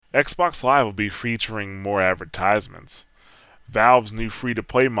Xbox Live will be featuring more advertisements. Valve's new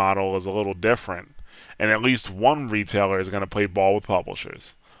free-to-play model is a little different, and at least one retailer is going to play ball with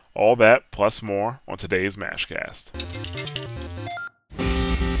publishers. All that plus more on today's Mashcast.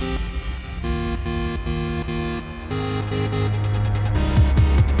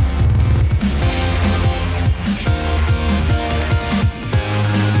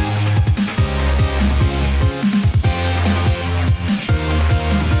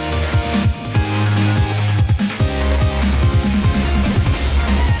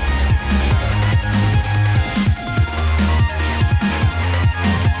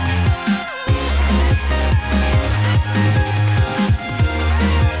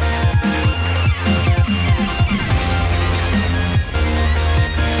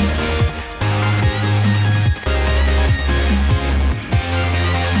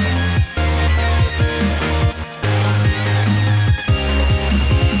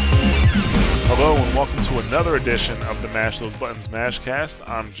 Hello and welcome to another edition of the Mash Those Buttons Mashcast.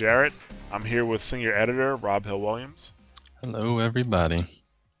 I'm Jarrett. I'm here with senior editor Rob Hill-Williams. Hello, everybody.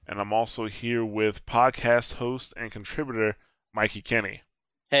 And I'm also here with podcast host and contributor Mikey Kenny.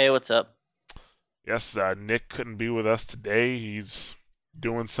 Hey, what's up? Yes, Nick couldn't be with us today. He's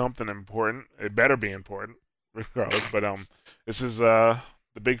doing something important. It better be important, regardless. But this is the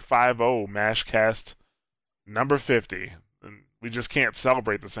Big 5-0 Mashcast number 50. And we just can't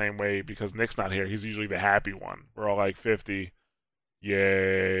celebrate the same way because Nick's not here. He's usually the happy one. We're all like 50.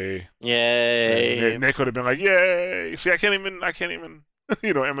 Yay. Yay. Nick would have been like, yay. See, I can't even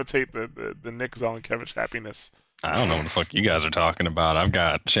imitate the Nick Zelenkevich happiness. I don't know what the fuck you guys are talking about. I've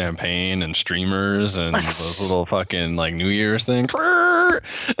got champagne and streamers and those little fucking like New Year's thing.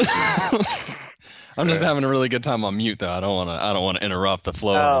 I'm just having a really good time on mute though. I don't want to interrupt the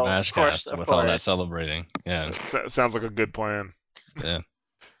flow of the Mashcast with all that celebrating. Yeah. Sounds like a good plan. Yeah.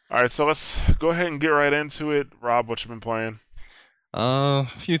 All right, so let's go ahead and get right into it. Rob, what you been playing? A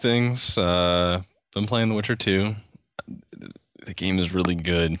few things. Been playing The Witcher 2. The game is really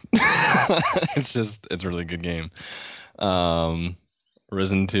good. It's a really good game.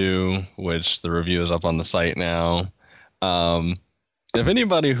 Risen 2, which the review is up on the site now. If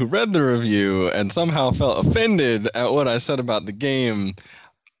anybody who read the review and somehow felt offended at what I said about the game,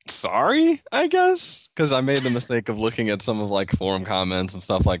 sorry, I guess, because I made the mistake of looking at some of like forum comments and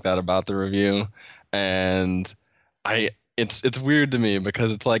stuff like that about the review, and it's weird to me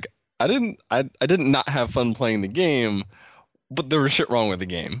because it's like I didn't not have fun playing the game, but there was shit wrong with the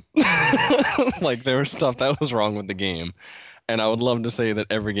game. Like there was stuff that was wrong with the game, and I would love to say that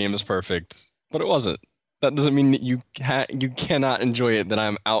every game is perfect, but it wasn't. That doesn't mean that you cannot enjoy it, that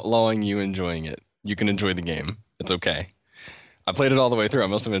I'm outlawing you enjoying it. You can enjoy the game. It's okay. I played it all the way through. I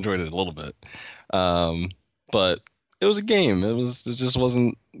must have enjoyed it a little bit. But it was a game. It just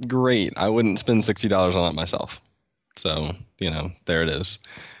wasn't great. I wouldn't spend $60 on it myself. So, there it is.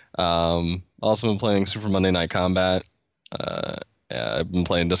 Also been playing Super Monday Night Combat. I've been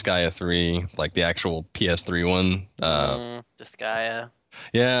playing Disgaea 3, like the actual PS3 one. Disgaea.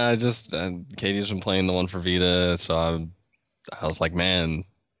 Yeah, Katie's been playing the one for Vita, so I was like, man,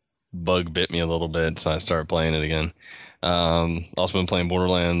 bug bit me a little bit, so I started playing it again. Also been playing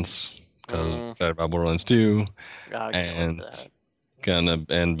Borderlands because I was excited about Borderlands 2, and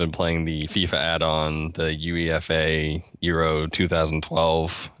been playing the FIFA add-on, the UEFA Euro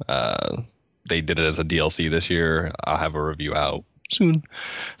 2012. They did it as a DLC this year. I'll have a review out soon,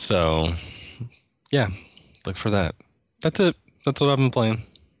 so yeah, look for that. That's it. That's what I've been playing.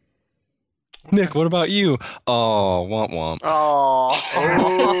 Nick, what about you? Oh, womp womp. Oh,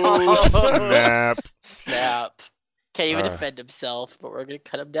 Snap. Can't even defend himself, but we're gonna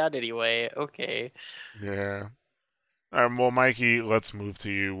cut him down anyway. Okay. Yeah. All right, well, Mikey, let's move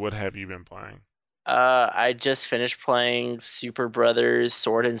to you. What have you been playing? I just finished playing Super Brothers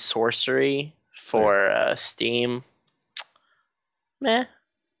Sword and Sorcery for Steam. Meh.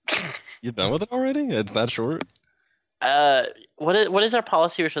 You done with it already? It's that short? What is our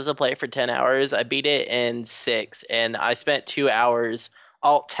policy? We're supposed to play it for 10 hours. I beat it in 6, and I spent 2 hours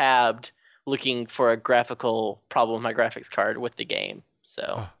alt-tabbed looking for a graphical problem with my graphics card with the game.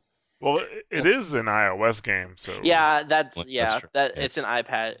 So, well, it is an iOS game, so yeah, it's an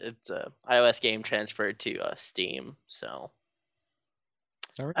iPad. It's a iOS game transferred to Steam. So,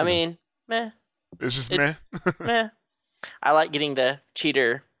 I mean, meh. It's just meh. Meh. I like getting the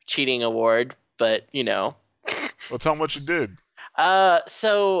cheating award, but Well, tell them what you did.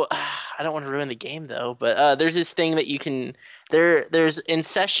 So I don't want to ruin the game though, but there's this thing that you can there's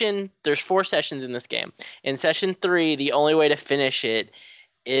 4 sessions in this game. In session 3, the only way to finish it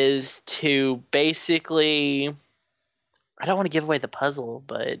is to basically I don't want to give away the puzzle,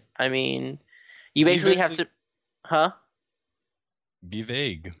 but I mean, you Be basically have vague. to, huh? Be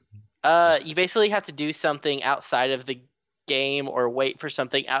vague. Just- You basically have to do something outside of the game or wait for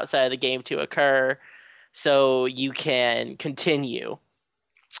something outside of the game to occur so you can continue.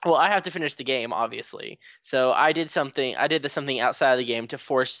 Well, I have to finish the game, obviously. So I did something. I did something outside of the game to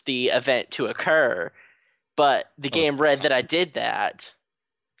force the event to occur, but the game read that I did that,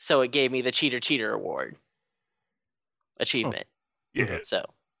 so it gave me the cheater award achievement. Yeah. Okay. So.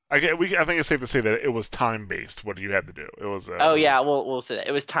 I think it's safe to say that it was time based. What you had to do. It was. Oh yeah, we'll say that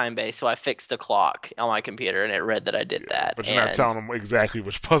it was time based. So I fixed the clock on my computer, and it read that I did that. But you're not telling them exactly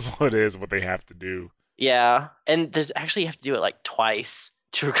which puzzle it is, what they have to do. Yeah, and there's actually you have to do it like twice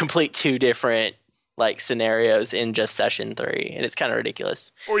to complete 2 different like scenarios in just session 3, and it's kind of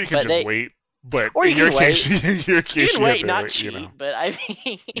ridiculous. Or you can But just wait. But Or in you your can case, wait. in your You case, can you have wait, to not wait, cheat, you know, but I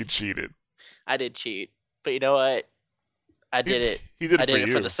mean, you cheated. I did cheat. But you know what? I did it. He did it I for did it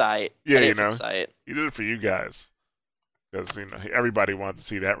you. for the site. Yeah, I did you it for know. the site. He did it for you guys because everybody wanted to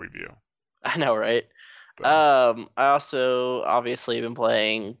see that review. I know, right? So, I also obviously been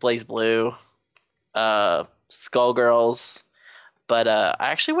playing Blaze Blue, Skullgirls, but I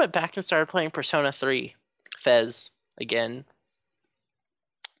actually went back and started playing Persona 3, Fez again.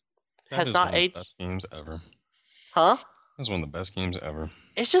 That Has is not one of the aged, best games ever. huh? That's one of the best games ever.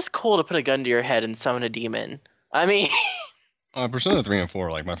 It's just cool to put a gun to your head and summon a demon. I mean, Persona 3 and 4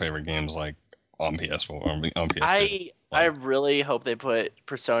 are like my favorite games, like on PS4, on PS2. I really hope they put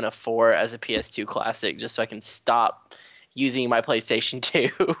Persona 4 as a PS2 classic just so I can stop using my PlayStation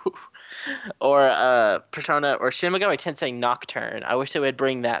 2. Or Persona or Shin Megami Tensei Nocturne. I wish they would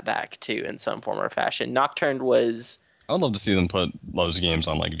bring that back too in some form or fashion. Nocturne was I would love to see them put those games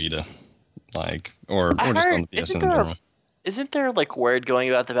on like Vita, like or I just heard- on the PS isn't in there a- general. isn't there like word going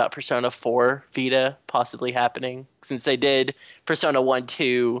about Persona 4 Vita possibly happening since they did Persona 1,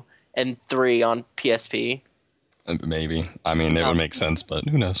 2 and 3 on PSP? Maybe. I mean, it would make sense, but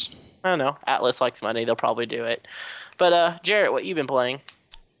who knows? I don't know. Atlas likes money. They'll probably do it. But Jarrett, what you been playing?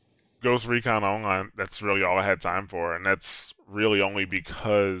 Ghost Recon Online. That's really all I had time for, and that's really only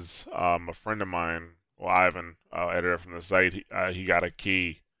because a friend of mine, well, Ivan, editor from the site, he got a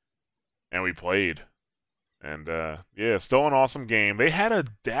key, and we played. And yeah, still an awesome game. They had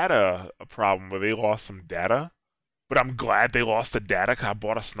a problem where they lost some data, but I'm glad they lost the data because I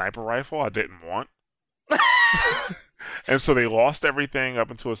bought a sniper rifle I didn't want. And so they lost everything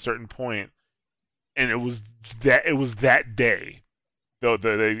up until a certain point, and it was that day. Though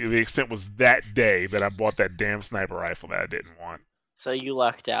the extent was that day that I bought that damn sniper rifle that I didn't want. So you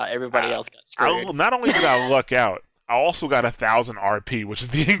lucked out. Everybody else got screwed. Not only did I luck out, I also got 1,000 RP, which is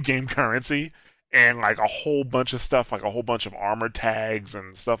the in-game currency, and like a whole bunch of stuff, like a whole bunch of armor tags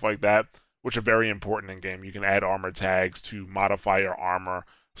and stuff like that, which are very important in game. You can add armor tags to modify your armor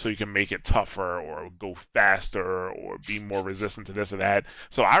so you can make it tougher or go faster or be more resistant to this or that.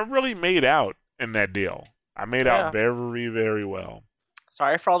 So I really made out in that deal. I made Yeah. out very, very well.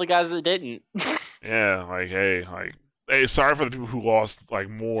 Sorry for all the guys that didn't. Yeah, hey, sorry for the people who lost like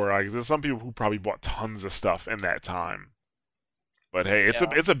more. Like, there's some people who probably bought tons of stuff in that time. But hey,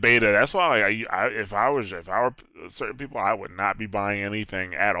 it's a beta. That's why, like, if I were certain people, I would not be buying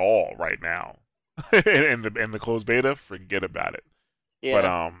anything at all right now. in the closed beta, forget about it. Yeah.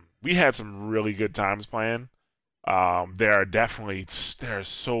 But we had some really good times playing. There's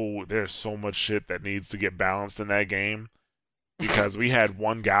so much shit that needs to get balanced in that game. Because we had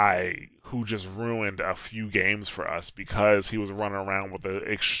one guy who just ruined a few games for us because he was running around with an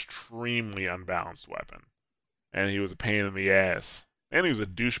extremely unbalanced weapon. And he was a pain in the ass. And he was a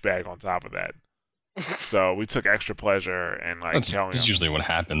douchebag on top of that. So we took extra pleasure in like telling him. That's usually what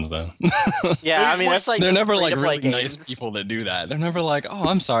happens, though. Yeah, I mean that's like They're never like free-to-play really nice games. people that do that. They're never like, "Oh,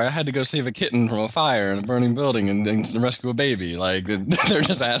 I'm sorry, I had to go save a kitten from a fire in a burning building and rescue a baby." Like they're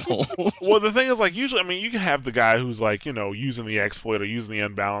just assholes. Well, the thing is, like, usually, I mean, you can have the guy who's like, using the exploit or using the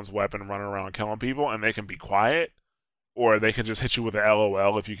unbalanced weapon, running around killing people, and they can be quiet, or they can just hit you with an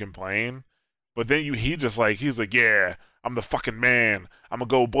LOL if you complain. But then he's like, yeah, I'm the fucking man. I'm gonna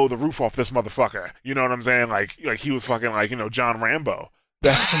go blow the roof off this motherfucker. You know what I'm saying? Like he was fucking like, John Rambo.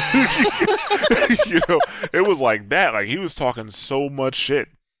 It was like that. Like he was talking so much shit.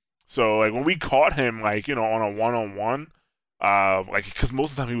 So like when we caught him, like, on a one-on-one, like, because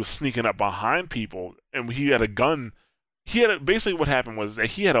most of the time he was sneaking up behind people, and he had a gun. Basically what happened was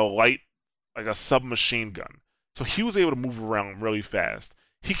that he had a light, like a submachine gun, so he was able to move around really fast.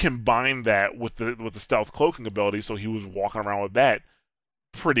 He combined that with the stealth cloaking ability, so he was walking around with that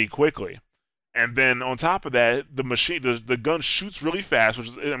pretty quickly. And then on top of that, the gun shoots really fast, which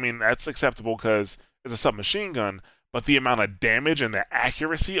is, I mean, that's acceptable because it's a submachine gun. but the amount of damage and the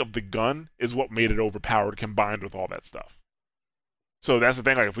accuracy of the gun is what made it overpowered combined with all that stuff. So that's the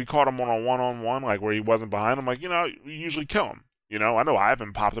thing. Like, if we caught him on a one-on-one, like where he wasn't behind him, like, we usually kill him. I know I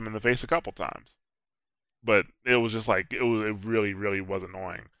haven't popped him in the face a couple times, but it was just like it really, really was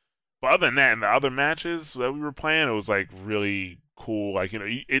annoying. But other than that, in the other matches that we were playing, it was like really cool. Like,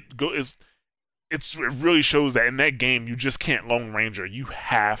 it really shows that in that game you just can't Lone Ranger. You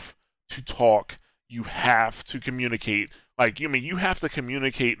have to talk. You have to communicate. Like, you have to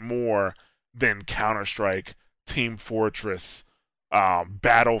communicate more than Counter-Strike, Team Fortress,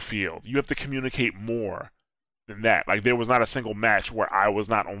 Battlefield. You have to communicate more than that. Like, there was not a single match where I was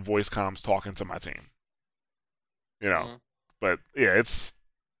not on voice comms talking to my team. But yeah, it's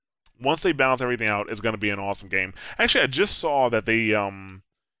once they balance everything out, it's going to be an awesome game. Actually, I just saw that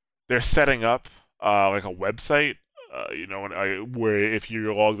they're setting up like a website, where if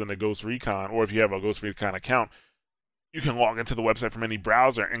you're logged into Ghost Recon or if you have a Ghost Recon account, you can log into the website from any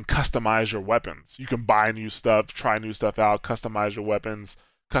browser and customize your weapons. You can buy new stuff, try new stuff out, customize your weapons,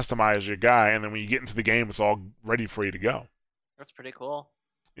 customize your guy, and then when you get into the game, it's all ready for you to go. That's pretty cool.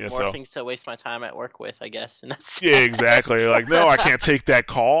 Yeah, More things to waste my time at work with, I guess. And that's yeah, exactly. Like, no, I can't take that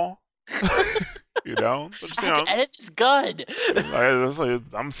call. I'm just, I have to edit this gun.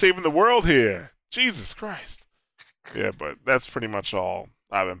 I'm saving the world here. Jesus Christ. Yeah, but that's pretty much all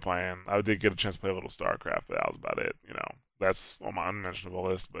I've been playing. I did get a chance to play a little StarCraft, but that was about it. That's on my unmentionable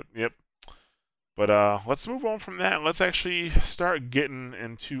list. But yep. But let's move on from that. Let's actually start getting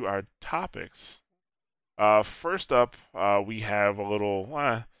into our topics. First up, we have a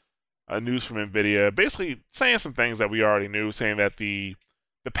little news from NVIDIA, basically saying some things that we already knew, saying that the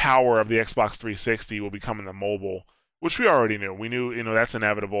power of the Xbox 360 will be coming to mobile, which we already knew. We knew, that's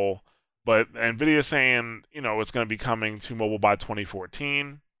inevitable. But NVIDIA saying, it's going to be coming to mobile by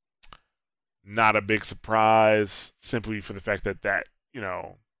 2014. Not a big surprise, simply for the fact that that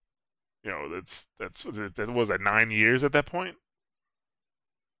was at 9 years at that point.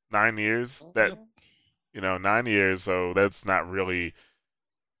 9 years. That 9 years. So that's not really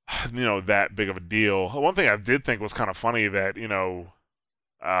that big of a deal. One thing I did think was kind of funny that it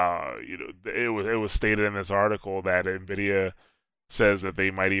was stated in this article that NVIDIA says that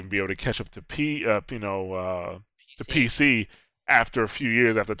they might even be able to catch up to PC after a few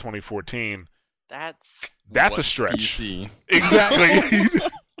years after 2014. That's a stretch. PC. Exactly.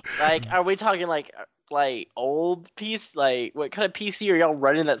 Like, are we talking like old PC? Like, what kind of PC are y'all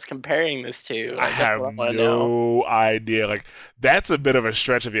running that's comparing this to? Like, I have no idea. Like, that's a bit of a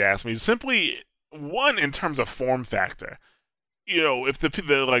stretch if you ask me. Simply, one, in terms of form factor. If the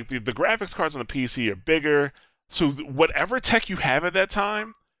graphics cards on the PC are bigger, so whatever tech you have at that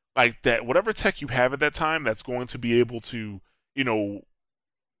time, that's going to be able to,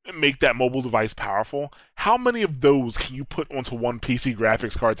 make that mobile device powerful. How many of those can you put onto one PC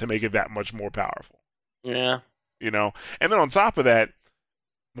graphics card to make it that much more powerful? Yeah. And then on top of that,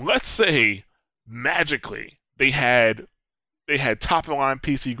 let's say magically they had top of the line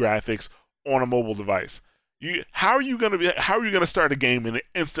PC graphics on a mobile device. How are you gonna start a game and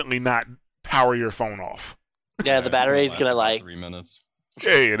instantly not power your phone off? Yeah, the battery's gonna like 3 minutes.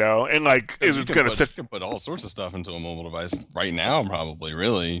 Yeah, and like it's gonna you can put all sorts of stuff into a mobile device right now. Probably,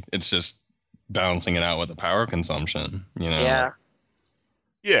 really, it's just balancing it out with the power consumption. Yeah.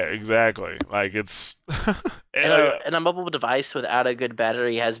 Yeah, exactly. Like, it's and a mobile device without a good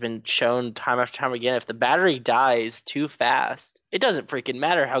battery has been shown time after time again. If the battery dies too fast, it doesn't freaking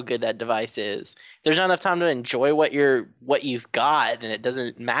matter how good that device is. If there's not enough time to enjoy what you've got, then it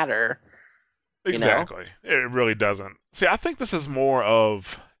doesn't matter. Exactly. It really doesn't. See, I think this is more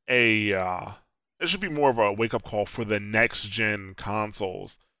of it should be more of a wake-up call for the next-gen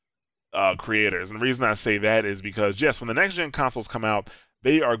consoles creators. And the reason I say that is because, yes, when the next-gen consoles come out,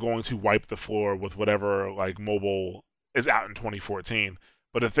 they are going to wipe the floor with whatever like mobile is out in 2014.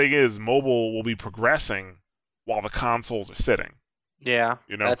 But the thing is, mobile will be progressing while the consoles are sitting. Yeah,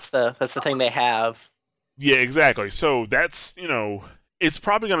 that's the thing they have. Yeah, exactly. So that's it's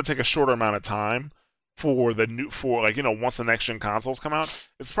probably going to take a shorter amount of time once the next gen consoles come out.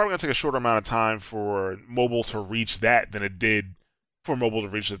 It's probably going to take a shorter amount of time for mobile to reach that than it did for mobile to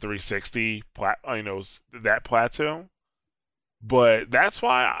reach the 360 that plateau. But that's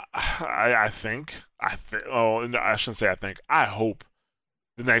why I hope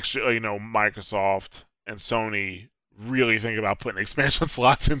the next, Microsoft and Sony really think about putting expansion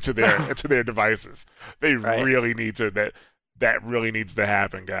slots into their devices. They really need to, that really needs to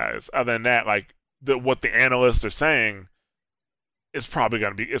happen, guys. Other than that, like what the analysts are saying is probably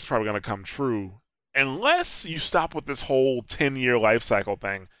gonna come true, unless you stop with this whole 10-year life cycle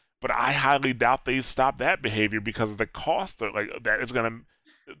thing, but I highly doubt they stop that behavior because of the cost of, like that is gonna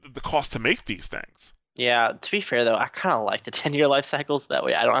the cost to make these things. Yeah, to be fair though, I kind of like the 10-year life cycles. That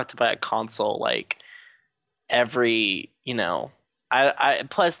way I don't have to buy a console like every, I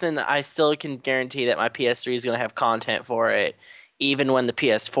plus then I still can guarantee that my PS3 is going to have content for it even when the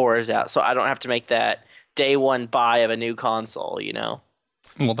PS4 is out. So I don't have to make that day one buy of a new console.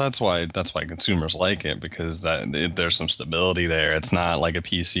 Well, that's why consumers like it, because there's some stability there. It's not like a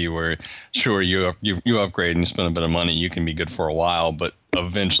PC where, sure, you upgrade and you spend a bit of money, you can be good for a while, but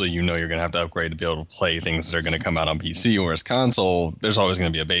eventually you're going to have to upgrade to be able to play things that are going to come out on PC. Whereas console, there's always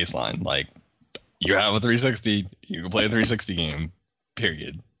going to be a baseline. Like, you have a 360, you can play a 360 game,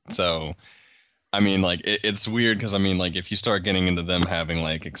 period. So, I mean, like, it's weird because, I mean, like, if you start getting into them having,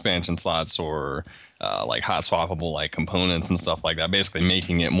 like, expansion slots or, like, hot swappable, like, components and stuff like that, basically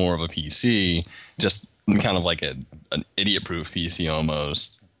making it more of a PC, just kind of like an idiot-proof PC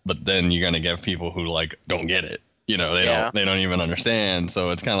almost. But then you're going to get people who, like, don't get it. They don't even understand. So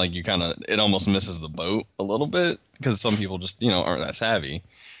it's kind of like it almost misses the boat a little bit because some people just, aren't that savvy.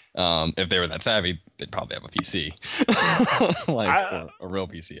 If they were that savvy, they'd probably have a PC, like a real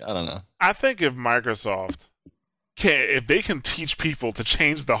PC. I don't know. I think if Microsoft if they can teach people to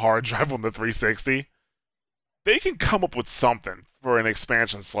change the hard drive on the 360, they can come up with something for an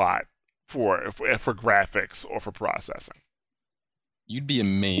expansion slot for graphics or for processing. You'd be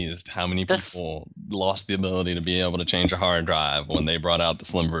amazed how many people lost the ability to be able to change a hard drive when they brought out the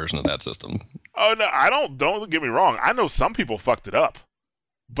slim version of that system. Oh no, don't get me wrong. I know some people fucked it up.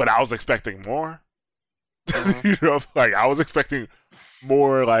 But I was expecting more. Like I was expecting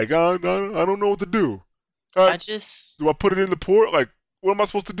more. Like I don't know what to do. Do I put it in the port? Like, what am I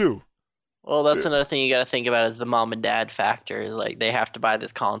supposed to do? Well, that's another thing you got to think about is the mom and dad factor. Is like they have to buy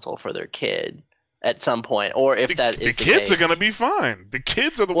this console for their kid at some point, or if the kids are gonna be fine. The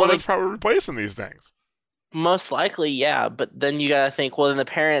kids are the ones that's probably replacing these things. Most likely, yeah. But then you got to think. Well, then the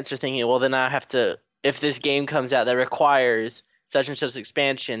parents are thinking. Well, then I have to. If this game comes out that requires such and such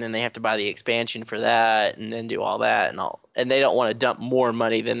expansion, then they have to buy the expansion for that and then do all that and they don't want to dump more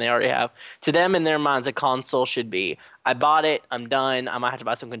money than they already have. To them, in their minds, a console should be, I bought it, I'm done, I might have to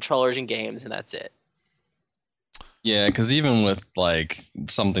buy some controllers and games, and that's it. Yeah, because even with like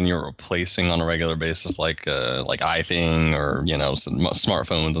something you're replacing on a regular basis, like iThing or some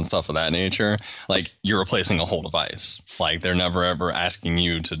smartphones and stuff of that nature, like you're replacing a whole device. Like they're never ever asking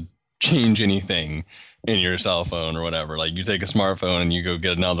you to change anything in your cell phone or whatever. Like you take a smartphone and you go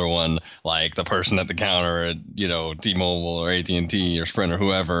get another one, like the person at the counter at T-Mobile or AT&T or Sprint or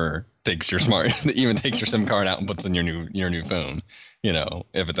whoever takes your even takes your SIM card out and puts in your new phone,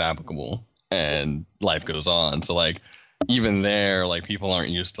 if it's applicable, and life goes on. So like even there, like people aren't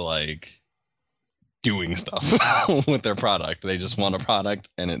used to like doing stuff with their product. They just want a product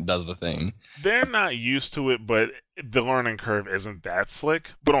and it does the thing. They're not used to it, but the learning curve isn't that slick.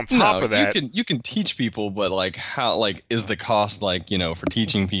 But on top of that, you can teach people, but like how is the cost for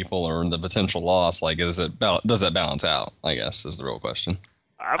teaching people or the potential loss, like does that balance out, I guess is the real question.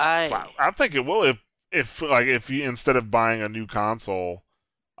 I think it will if you, instead of buying a new console,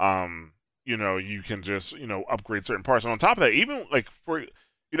 you can just upgrade certain parts. And on top of that, even like for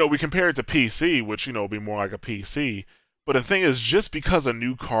we compare it to PC, which, will be more like a PC. But the thing is, just because a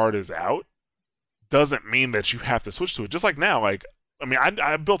new card is out doesn't mean that you have to switch to it. Just like now, I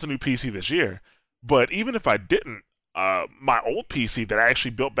built a new PC this year. But even if I didn't, my old PC that I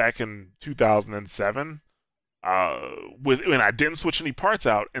actually built back in 2007, when I didn't switch any parts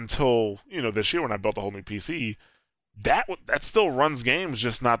out until, this year when I built a whole new PC, that still runs games,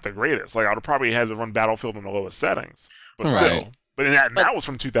 just not the greatest. Like, I would probably have to run Battlefield in the lowest settings. But still. Right. But that was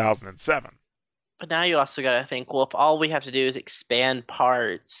from 2007. But now you also got to think, well, if all we have to do is expand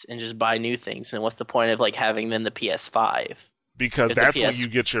parts and just buy new things, then what's the point of like having then the PS5? Because that's when you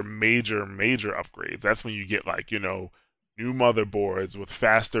get your major upgrades. That's when you get like, new motherboards with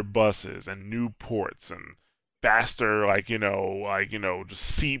faster buses and new ports and faster just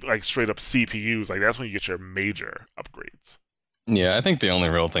straight up CPUs. Like that's when you get your major upgrades. Yeah, I think the only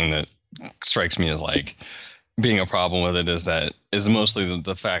real thing that strikes me as like being a problem with it is mostly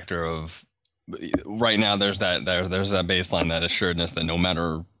the factor of right now there's that baseline, that assuredness that no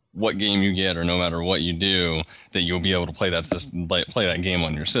matter what game you get or no matter what you do, that you'll be able to play that game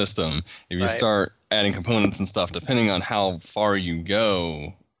on your system. If you start adding components and stuff, depending on how far you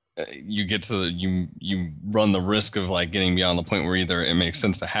go, you get to you run the risk of like getting beyond the point where either it makes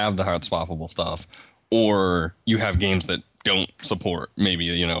sense to have the hard swappable stuff, or you have games that don't support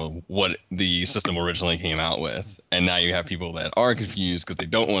maybe what the system originally came out with, and now you have people that are confused because they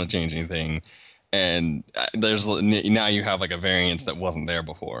don't want to change anything, and there's now you have like a variance that wasn't there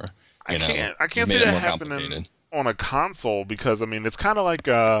before. I You know, can't see made it that more happening complicated. on a console because I mean it's kind of like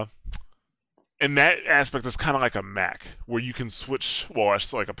in that aspect it's kind of like a Mac where you can switch. Well,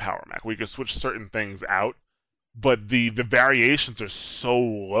 it's like a Power Mac where you can switch certain things out, but the variations are so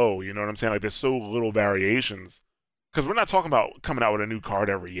low. You know what I'm saying? Like there's so little variations because we're not talking about coming out with a new card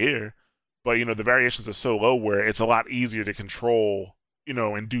every year, but you know the variations are so low where it's a lot easier to control. You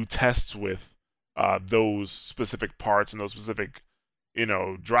know, and do tests with those specific parts and those specific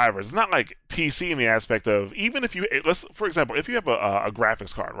drivers. It's not like PC in the aspect of even if you let's for example if you have a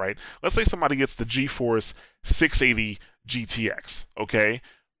graphics card, right? Let's say somebody gets the GeForce 680 GTX, okay,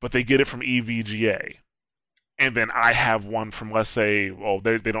 but they get it from EVGA, and then I have one from let's say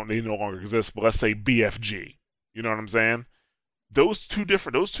they no longer exist, but let's say BFG. You know what I'm saying? Those two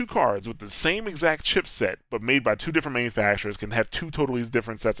cards with the same exact chipset but made by two different manufacturers can have two totally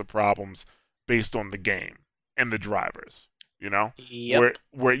different sets of problems based on the game and the drivers. You know, Yep.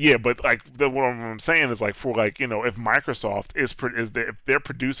 where yeah, but like what I'm saying is like for like if Microsoft if they're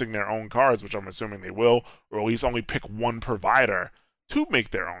producing their own cards, which I'm assuming they will, or at least only pick one provider to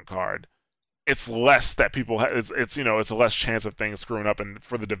make their own card, it's less that people it's it's a less chance of things screwing up, and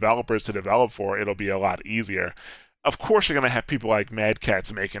for the developers to develop for it'll be a lot easier. Of course, you're gonna have people like Mad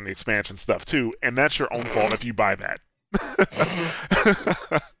Catz making the expansion stuff too, and that's your own fault if you buy that.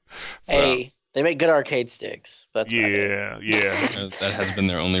 So, Hey, they make good arcade sticks. That's about it. yeah. That has been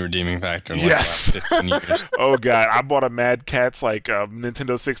their only redeeming factor in like Yes. the last 15 years. Oh god, I bought a Mad Catz like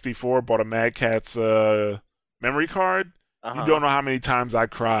Nintendo 64. Bought a Mad Catz memory card. You don't know how many times I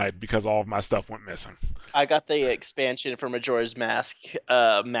cried because all of my stuff went missing. I got the expansion for Majora's Mask,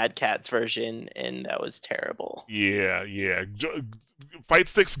 Mad Catz version, and that was terrible. Yeah. Fight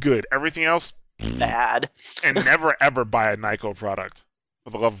Stick's good. Everything else, Bad. and never ever buy a Nyko product. For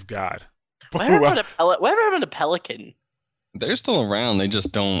the love of God. Whatever happened to Pelican? They're still around. They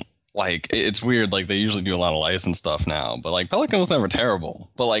just don't like. It's weird. Like they usually do a lot of license stuff now, but like Pelican was never terrible.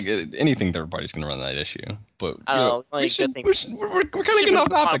 But like anything third party's gonna run that issue. But I don't know. Like, we're kind of getting off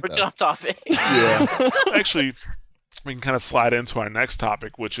topic. We're getting off topic. Yeah. Actually, we can kind of slide into our next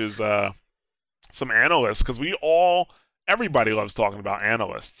topic, which is some analysts, because everybody loves talking about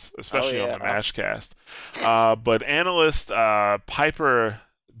analysts, especially on the Mashcast. But analyst Piper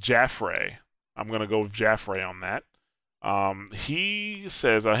Jaffray, I'm going to go with Jaffray on that. He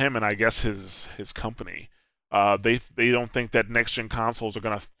says, him and I guess his company, they don't think that next gen consoles are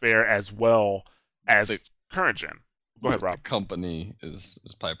going to fare as well as current gen. Go ahead, Rob. Company is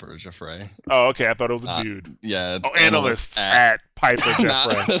Piper Jaffray. Oh, okay. I thought it was a dude. Yeah, it's analysts at Piper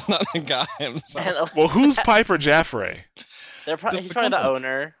Jaffray. That's not a guy. I'm sorry. Well, who's Piper Jaffray? He's probably the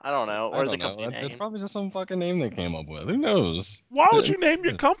owner. I don't know. Or the company name. It's probably just some fucking name they came up with. Who knows? Why would you name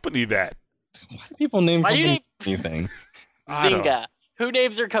your company that? Why do people name companies do you anything? Zynga. Who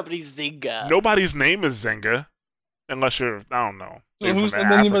names their company Zynga? Nobody's name is Zynga. Unless you're, I don't know. So who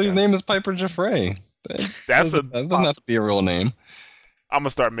said anybody's name is Piper Jaffray? That doesn't have to be a real name. I'm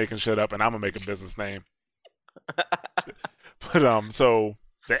gonna start making shit up, and I'm gonna make a business name. But so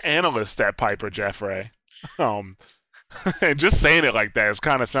the analyst at Piper Jaffray, and just saying it like that, it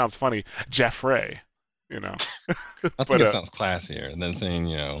kind of sounds funny, Jaffray, I think it sounds classier than saying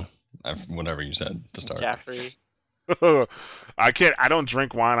whatever you said to start. Jaffrey. I don't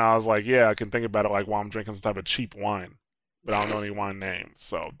drink wine. I was like, yeah, I can think about it like while I'm drinking some type of cheap wine, but I don't know any wine names,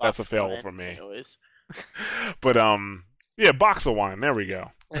 so that's a fail for me. Anyways. But yeah, box of wine. There we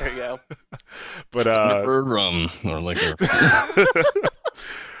go. There we go. But bird rum or liquor.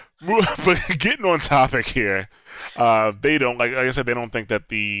 But getting on topic here, they don't like I said, they don't think that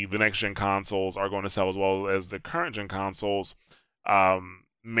the next gen consoles are going to sell as well as the current gen consoles.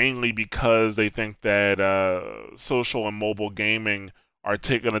 Mainly because they think that social and mobile gaming are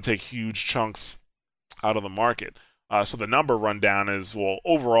going to take huge chunks out of the market. So the number rundown is, well,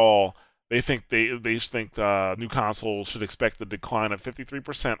 overall, they think new consoles should expect a decline of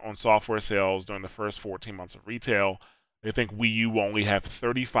 53% on software sales during the first 14 months of retail. They think Wii U will only have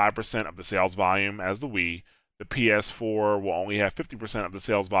 35% of the sales volume as the Wii. The PS4 will only have 50% of the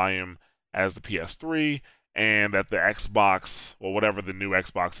sales volume as the PS3. And that the Xbox, well, whatever the new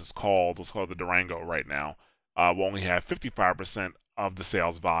Xbox is called, let's call it the Durango right now, will only have 55% of the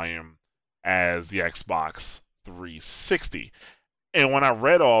sales volume as the Xbox 360. And when I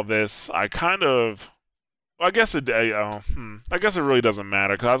read all this, I guess it really doesn't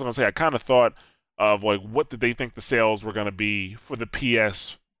matter, because I was going to say I kind of thought of like what did they think the sales were going to be for the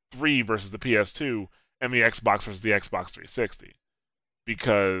PS3 versus the PS2 and the Xbox versus the Xbox 360,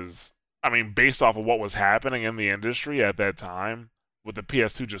 because I mean, based off of what was happening in the industry at that time, with the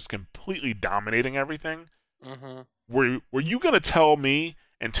PS2 just completely dominating everything. Mm-hmm. Were you gonna tell me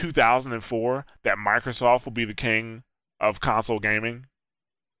in 2004 that Microsoft will be the king of console gaming?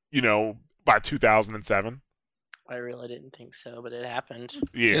 By 2007. I really didn't think so, but it happened.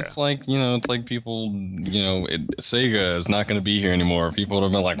 Yeah. It's like, it's like people, Sega is not going to be here anymore. People would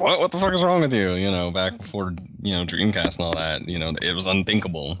have been like, what the fuck is wrong with you? Back before, Dreamcast and all that, it was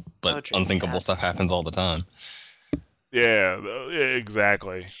unthinkable, but unthinkable stuff happens all the time. Yeah,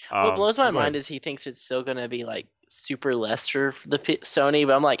 exactly. What blows my mind is he thinks it's still going to be like super lesser for the Sony,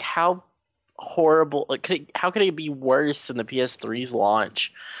 but I'm like, how horrible, how could it be worse than the PS3's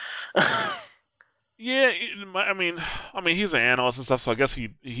launch? Yeah, I mean, he's an analyst and stuff, so I guess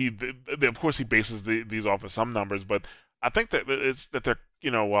he of course he bases these off of some numbers, but I think that it's that they're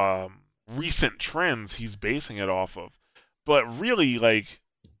recent trends he's basing it off of. But really, like,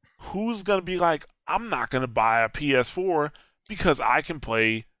 who's gonna be like, I'm not gonna buy a PS4 because I can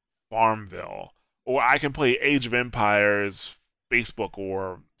play Farmville or I can play Age of Empires, Facebook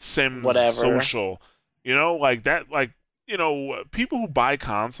or Sims Whatever. Social, like that, like people who buy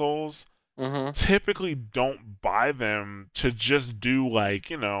consoles. Mm-hmm. Typically don't buy them to just do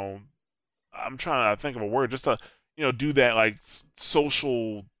like I'm trying to think of a word just to do that like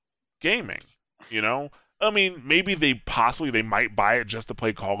social gaming. I mean, maybe they might buy it just to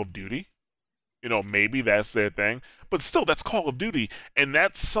play Call of Duty. Maybe that's their thing, but still, that's Call of Duty, and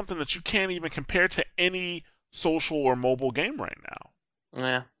that's something that you can't even compare to any social or mobile game right now.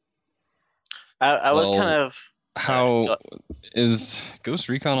 Yeah, I was kind of. How is Ghost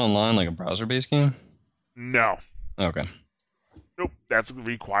Recon Online like a browser-based game? No. Okay. Nope. That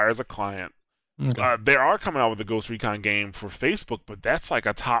requires a client. Okay. They are coming out with a Ghost Recon game for Facebook, but that's like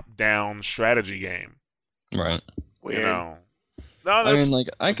a top-down strategy game. Right. Weird. No, I mean, like,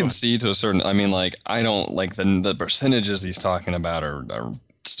 I can see to a certain. I mean, like, I don't like the percentages he's talking about are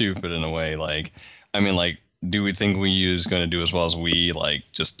stupid in a way. Like, I mean, like, do we think Wii U is going to do as well as Wii, like,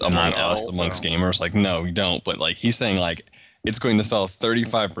 just among us, amongst gamers? Like, no, we don't. But, like, he's saying, like, it's going to sell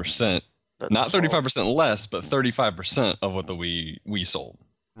 35%, not 35% less, but 35% of what the Wii sold.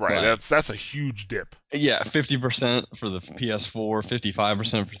 Right, Like, that's a huge dip. Yeah, 50% for the PS4,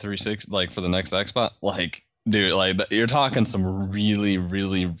 55% for 360, like, for the next Xbox. Like, dude, like, you're talking some really,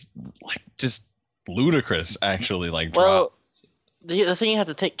 really, like, just ludicrous, actually, like, drops. The thing you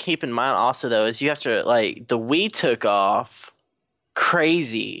have to keep in mind also, though, is you have to, like, the Wii took off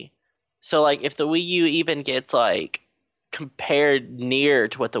crazy. So, like, if the Wii U even gets, like, compared near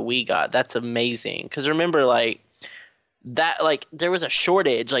to what the Wii got, that's amazing. Because remember, like, that, like, there was a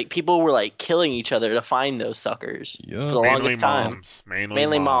shortage. Like, people were, like, killing each other to find those suckers for the longest time.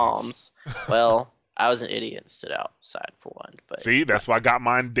 Mainly moms. Well, I was an idiot and stood outside for one. But see, that's why I got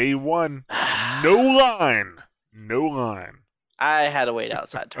mine day one. No line. I had to wait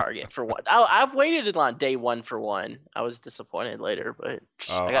outside Target for one. I've waited in line day one for one. I was disappointed later, but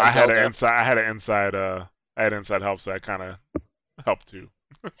I had an inside help, so that kind of helped too.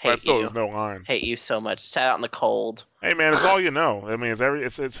 But still, there's no line. Hate you so much. Sat out in the cold. Hey man, it's all you know. I mean,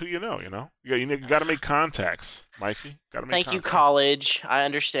 it's who you know. You got to make contacts, Mikey. Thank you, college. I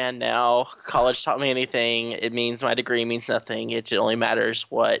understand now. College taught me anything. It means my degree means nothing. It only matters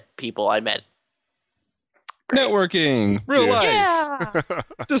what people I met. Great. Networking, real life, Yeah.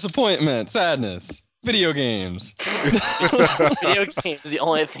 disappointment, sadness, video games. Video games is the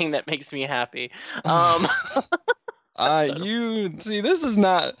only thing that makes me happy. You see, this is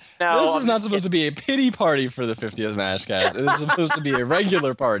not supposed to be a pity party for the 50th Mashcast. It is supposed to be a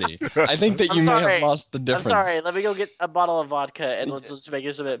regular party. I think that you may have lost the difference. I'm sorry. Let me go get a bottle of vodka and let's make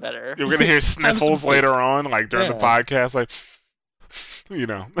this a bit better. You're gonna hear sniffles later on, like during the podcast, like. We're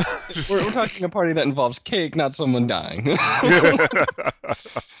talking a party that involves cake, not someone dying.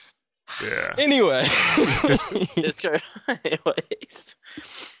 Yeah. Anyway. Anyways.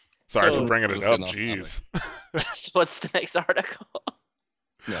 Sorry for bringing it up. Jeez. So what's the next article?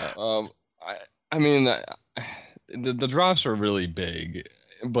 Yeah. I mean, the drops are really big,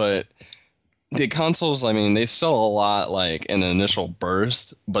 but the consoles, I mean, they sell a lot, like, in the initial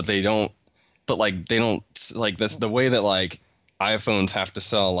burst, but they don't, like, this, the way that, like, iPhones have to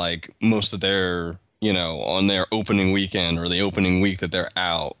sell, like, most of their, on their opening weekend or the opening week that they're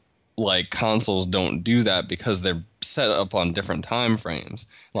out. Like, consoles don't do that because they're set up on different time frames.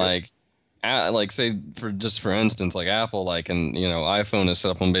 Like, say for instance, like Apple, like, and iPhone is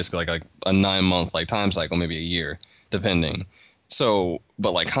set up on basically like a 9-month like time cycle, maybe a year, depending. So,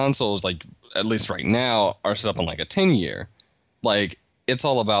 but like consoles, like at least right now, are set up on like a 10-year. Like, it's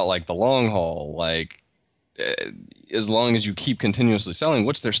all about like the long haul. Like, as long as you keep continuously selling,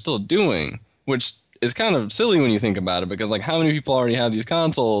 which they're still doing, which is kind of silly when you think about it, because like how many people already have these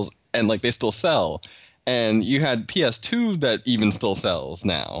consoles and like they still sell. And you had PS2 that even still sells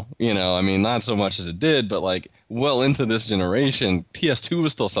now. I mean, not so much as it did, but like well into this generation, PS2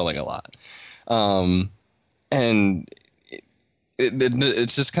 was still selling a lot. Um, and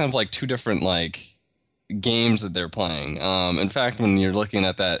it's just kind of like two different like games that they're playing. In fact, when you're looking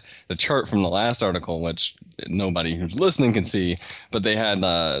at the chart from the last article, which nobody who's listening can see, but they had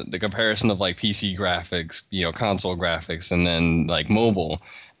the comparison of like PC graphics, console graphics, and then like mobile,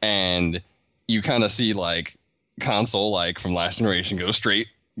 and you kind of see like console like from last generation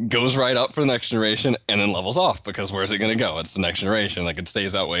goes right up for the next generation and then levels off, because where's it going to go? It's the next generation. Like it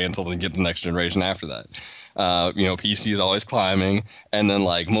stays that way until they get the next generation after that. PC is always climbing, and then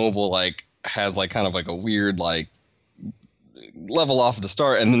like mobile like has like kind of like a weird like level off at the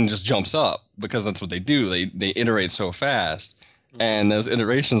start and then just jumps up, because that's what they do. They iterate so fast, and those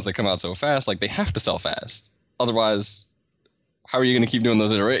iterations that come out so fast, like they have to sell fast. Otherwise, how are you going to keep doing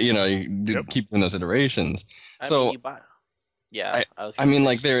those keep doing those iterations? I mean,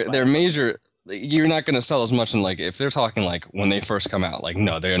 like they're major. You're not going to sell as much in like if they're talking like when they first come out. Like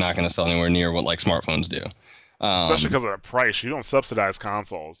no, they're not going to sell anywhere near what like smartphones do. Especially because of the price. You don't subsidize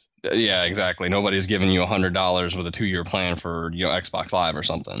consoles. Yeah, exactly. Nobody's giving you $100 with a 2-year plan for Xbox Live or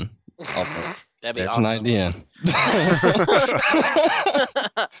something. That'd be That's awesome. an idea.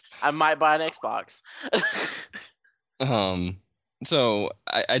 I might buy an Xbox. So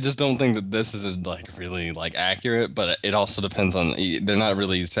I just don't think that this is like really like accurate, but it also depends on, they're not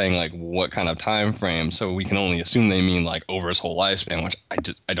really saying like what kind of time frame, so we can only assume they mean like over his whole lifespan, which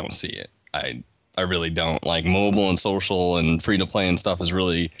I don't see it. I really don't. Like mobile and social and free to play and stuff it's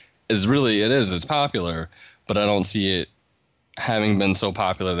popular, but I don't see it having been so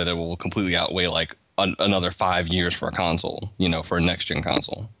popular that it will completely outweigh like another 5 years for a console, for a next gen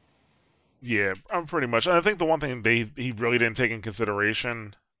console. Yeah, I'm pretty much. And I think the one thing he really didn't take in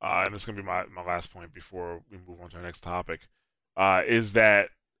consideration, and this is going to be my last point before we move on to our next topic, is that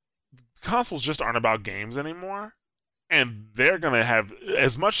consoles just aren't about games anymore. And they're going to have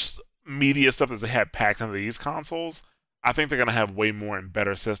as much media stuff as they had packed into these consoles. I think they're going to have way more and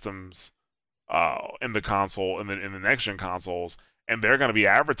better systems in the console, in the next gen consoles. And they're going to be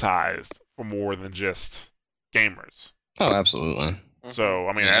advertised for more than just gamers. Oh, absolutely. So,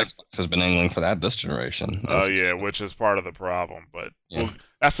 I mean, Xbox has been angling for that this generation. Which is part of the problem. But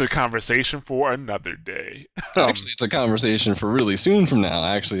that's a conversation for another day. Actually, it's a conversation for really soon from now,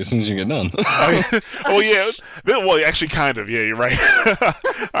 actually, as soon as you get done. Well, actually, kind of. Yeah, you're right.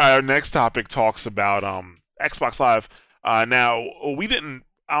 Our next topic talks about Xbox Live. Now,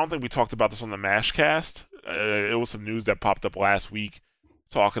 I don't think we talked about this on the Mashcast. It was some news that popped up last week,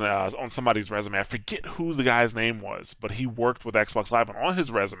 talking on somebody's resume. I forget who the guy's name was, but he worked with Xbox Live, and on his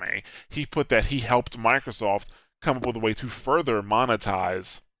resume, he put that he helped Microsoft come up with a way to further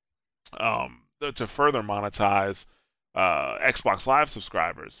monetize, Xbox Live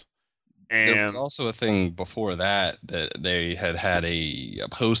subscribers. And there was also a thing before that they had a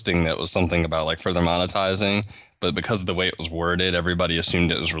posting that was something about like further monetizing, but because of the way it was worded, everybody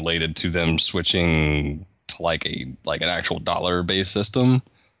assumed it was related to them switching to like an actual dollar-based system,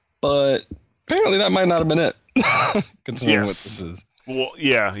 but apparently that might not have been it, considering what this is. Well,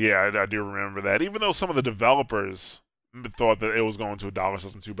 yeah, I do remember that. Even though some of the developers thought that it was going to a dollar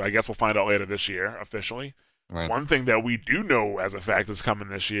system too, but I guess we'll find out later this year officially. Right. One thing that we do know as a fact is coming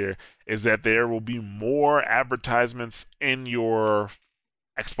this year is that there will be more advertisements in your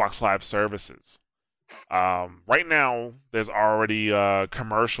Xbox Live services. Right now, there's already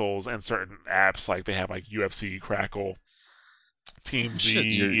commercials in certain apps, like they have like UFC, Crackle,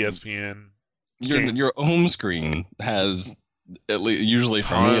 TeamZ, ESPN. Your home screen has, at least usually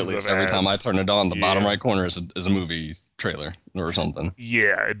for me at least, every time I turn it on, the bottom right corner is a movie trailer or something.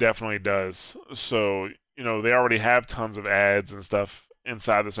 Yeah, it definitely does. So they already have tons of ads and stuff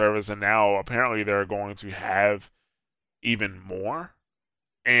inside the service, and now apparently they're going to have even more.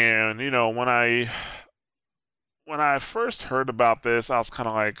 And when I first heard about this, I was kind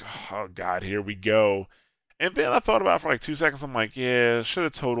of like, oh God, here we go. And then I thought about it for like 2 seconds. I'm like, yeah, should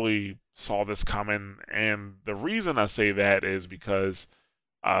have totally saw this coming. And the reason I say that is because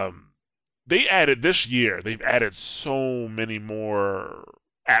they've added so many more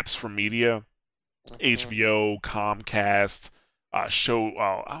apps for media. HBO, Comcast, I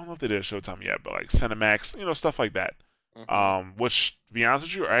don't know if they did a Showtime yet, but like Cinemax, stuff like that. Which, to be honest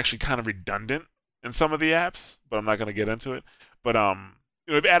with you, are actually kind of redundant in some of the apps, but I'm not going to get into it. But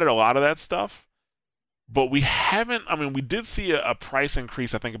they've added a lot of that stuff. but we haven't. I mean, we did see a price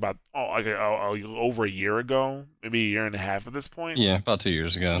increase. I think about over a year ago, maybe a year and a half at this point. Yeah, about 2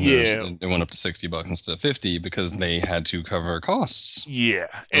 years ago. Yeah, It went up to $60 instead of 50 because they had to cover costs. yeah.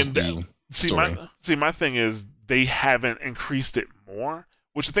 Was And the see, story. my thing is they haven't increased it more.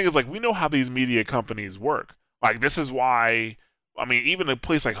 Which the thing is, like, we know how these media companies work. Like, this is why. I mean, even a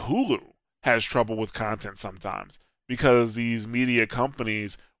place like Hulu has trouble with content sometimes because these media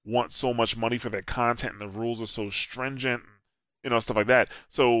companies want so much money for their content and the rules are so stringent, stuff like that.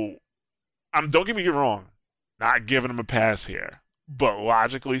 So, don't get me wrong, not giving them a pass here, but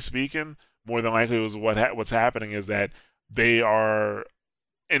logically speaking, more than likely, what's happening is that they are,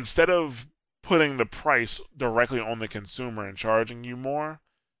 instead of putting the price directly on the consumer and charging you more,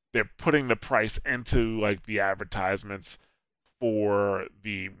 they're putting the price into like the advertisements for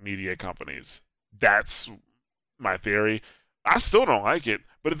the media companies. That's my theory. I still don't like it.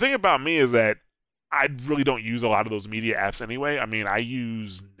 But the thing about me is that I really don't use a lot of those media apps anyway. I mean, I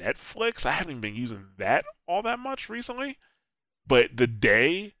use Netflix. I haven't been using that all that much recently. But the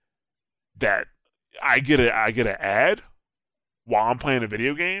day that I get an ad while I'm playing a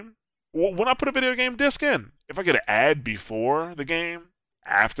video game, when I put a video game disc in, if I get an ad before the game,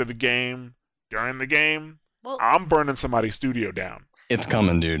 after the game, during the game, Well, I'm burning somebody's studio down. It's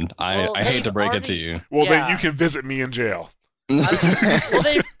coming, dude. I hate to break it to you. Well, Yeah. then you can visit me in jail. well,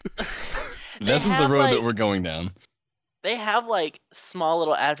 This is the road that we're going down. they have like small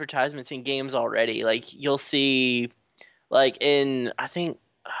little advertisements in games already. Like you'll see, like in I think,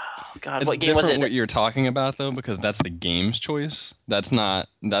 oh God, It's what game was different it? what you're talking about though, because that's the game's choice. That's a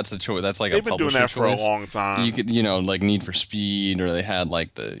choice. That's like They've a been doing publisher that for a choice. long time. You could, like Need for Speed, or they had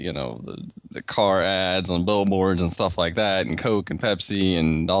like the car ads on billboards and stuff like that, and Coke and Pepsi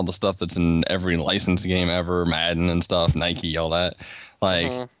and all the stuff that's in every licensed game ever, Madden and stuff, Nike, all that.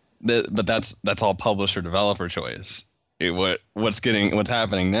 Like, but that's all publisher developer choice. What's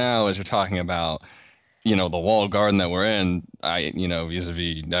happening now is you're talking about, the walled garden that we're in.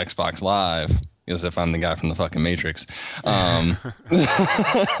 Vis-a-vis Xbox Live, as if I'm the guy from the fucking Matrix.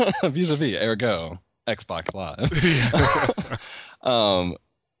 Vis-a-vis, ergo, Xbox Live.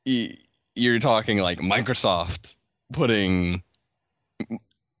 You're talking like Microsoft putting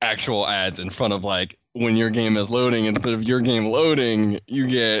actual ads in front of, like, when your game is loading, instead of your game loading, you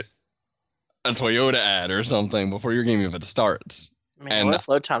get a Toyota ad or something before your game even starts. Man, and what if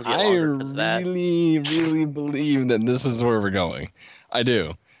load times get I longer because of that? really, really believe that this is where we're going. I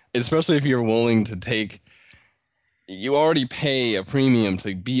do. Especially if you're willing to take, you already pay a premium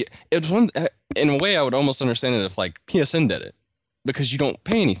to be, in a way I would almost understand it if like PSN did it, because you don't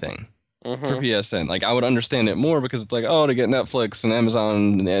pay anything for PSN. Like, I would understand it more because it's like, oh, to get Netflix and Amazon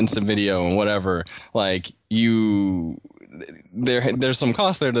and Instant Video and whatever, like there's some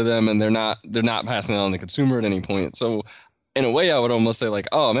cost there to them, and they're not passing it on the consumer at any point. So in a way I would almost say like,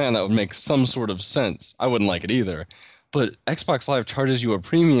 oh man, that would make some sort of sense. I wouldn't like it either. But Xbox Live charges you a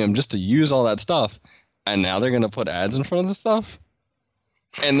premium just to use all that stuff, and now they're going to put ads in front of the stuff?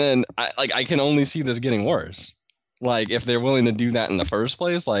 And then I can only see this getting worse. Like, if they're willing to do that in the first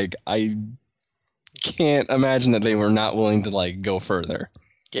place, like, I can't imagine that they were not willing to like go further.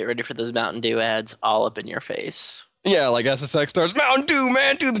 Get ready for those Mountain Dew ads all up in your face. Yeah, like SSX stars, Mountain Dew,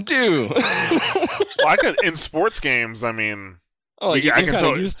 man, do the Dew. Well, I could, in sports games, I mean, Oh, you're I can kind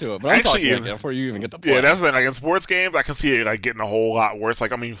of used to it, but I'm talking like before you even get the play. Yeah, that's the thing. Like, in sports games, I can see it like getting a whole lot worse.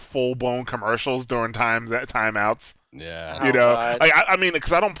 Like, I mean, full blown commercials during timeouts. Yeah. You know, God. like I mean,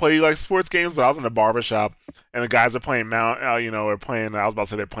 because I don't play like sports games, but I was in a barbershop and the guys are playing are playing. I was about to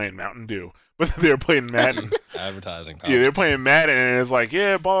say they're playing Mountain Dew, but they're playing Madden. Advertising. Yeah, they're playing Madden, and it's like,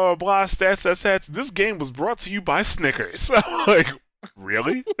 yeah, blah blah blah, stats. This game was brought to you by Snickers. Like,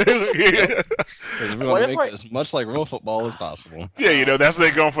 really? Because we want to make it as much like real football as possible. Yeah, that's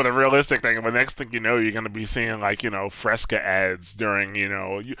they're going for the realistic thing. But next thing you know, you're going to be seeing like Fresca ads during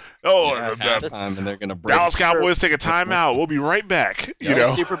halftime, and they're gonna break. Dallas Cowboys take a timeout. We'll be right back.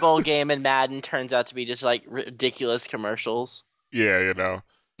 The Super Bowl game in Madden turns out to be just like ridiculous commercials. Yeah,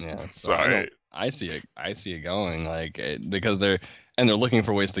 Yeah, so Sorry. I see it. I see it going because they're looking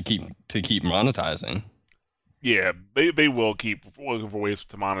for ways to keep monetizing. Yeah, they will keep looking for ways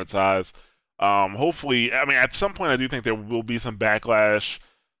to monetize. Hopefully, I mean, at some point, I do think there will be some backlash.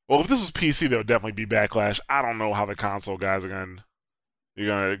 Well, if this was PC, there would definitely be backlash. I don't know how the console guys are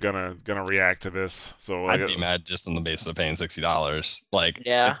gonna react to this. So I'd be mad just on the basis of paying $60. Like,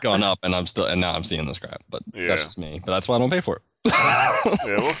 Yeah. it's gone up, and now I'm seeing this crap. But Yeah. that's just me. But that's why I don't pay for it.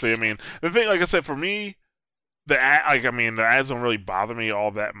 Yeah, we'll see. I mean, the thing, like I said, for me, the ads don't really bother me all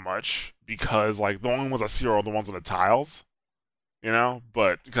that much because like the only ones I see are the ones on the tiles,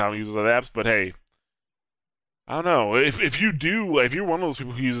 but because I don't use other apps. But hey, I don't know. If you do, if you're one of those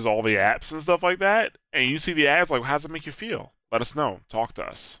people who uses all the apps and stuff like that, and you see the ads, like, how does it make you feel? Let us know. Talk to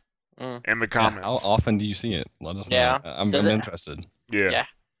us Mm. in the Yeah, how comments. often do you see it? Let us know. Yeah. I'm Does it? interested. Yeah. Yeah.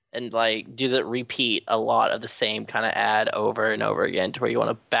 And like, does it repeat a lot of the same kind of ad over and over again to where you want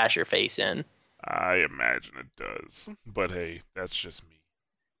to bash your face in? I imagine it does. But hey, that's just me.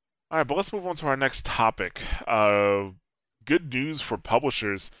 All right, but let's move on to our next topic. Good news for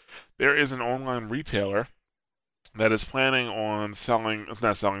publishers. There is an online retailer that is planning on selling, it's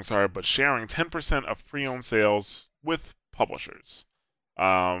not selling, sorry, but sharing 10% of pre-owned sales with publishers.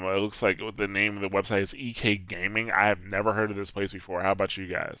 It looks like the name of the website is EK Gaming. I have never heard of this place before. How about you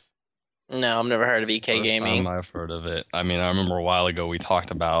guys? No, I've never heard of EK First Gaming. time I've heard of it. I mean, I remember a while ago we talked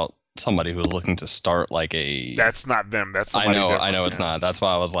about somebody who was looking to start like a. That's not them. That's somebody different. I know it's not. That's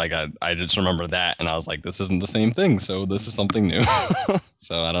why I was like, I just remember that, and I was like, this isn't the same thing. So this is something new.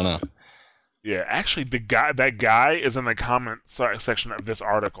 So I don't know. Yeah, actually, that guy is in the comment section of this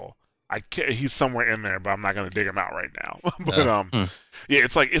article. He's somewhere in there, but I'm not gonna dig him out right now. But yeah,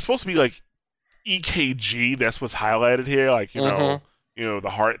 it's supposed to be like EKG. That's what's highlighted here, like the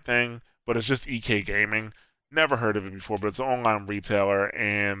heart thing. But it's just EK Gaming. Never heard of it before, but it's an online retailer,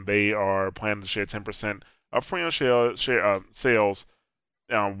 and they are planning to share 10% of pre-owned sales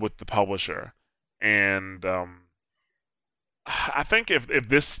with the publisher. And I think if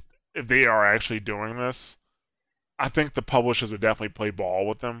they are actually doing this, I think the publishers would definitely play ball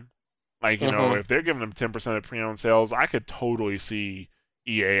with them. Like, if they're giving them 10% of pre-owned sales, I could totally see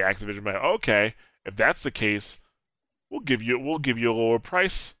EA, Activision, be like, okay, if that's the case, we'll give you a lower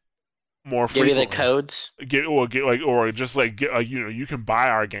price more Give frequently. you the codes. You can buy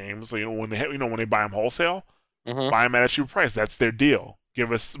our games. When they buy them wholesale, buy them at a cheaper price. That's their deal.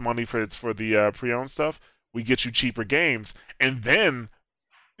 Give us money for the pre-owned stuff. We get you cheaper games, and then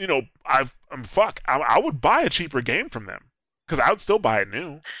I would buy a cheaper game from them because I would still buy it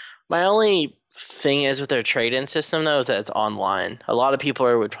new. My only thing is with their trade-in system, though, is that it's online. A lot of people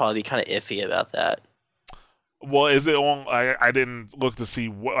would probably be kind of iffy about that. Well, is it on? I didn't look to see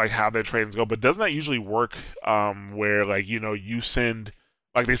how their trade-ins go, but doesn't that usually work? Where you send,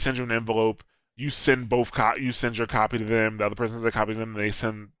 they send you an envelope, you send you send your copy to them, the other person sends a copy to them, and they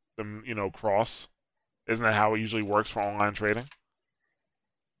send them cross. Isn't that how it usually works for online trading?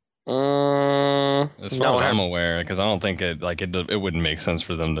 As far as I'm aware, because I don't think it wouldn't make sense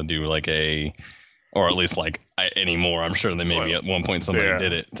for them to do or at least anymore. I'm sure that maybe at one point somebody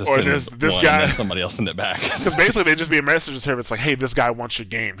did it to send this guy, and then somebody else send it back. Because basically they'd just be a message service like, hey, this guy wants your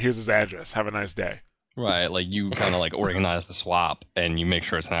game. Here's his address. Have a nice day. Right, you kind of organize the swap and you make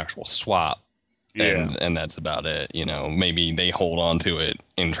sure it's an actual swap. Yeah. And that's about it. Maybe they hold on to it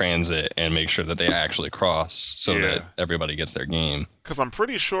in transit and make sure that they actually cross so that everybody gets their game. Because I'm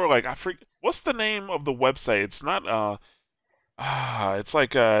pretty sure, what's the name of the website? It's not it's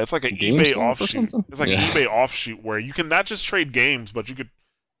like an eBay offshoot. It's like an eBay offshoot where you can not just trade games, but you could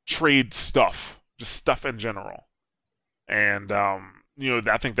trade stuff, just stuff in general. And I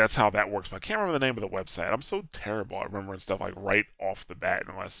think that's how that works. But I can't remember the name of the website. I'm so terrible at remembering stuff right off the bat,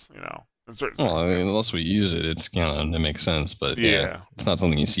 unless in certain. Well, unless we use it, it's it makes sense. But it's not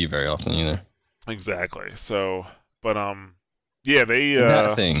something you see very often either. Exactly. So, but they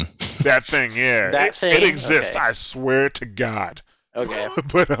that thing, yeah, it exists. Okay. I swear to God. Okay.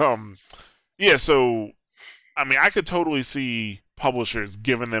 But so I mean, I could totally see publishers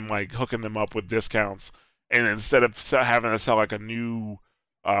giving them hooking them up with discounts, and instead of having to sell a new,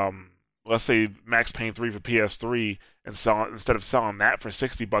 let's say Max Payne 3 for PS3, and instead of selling that for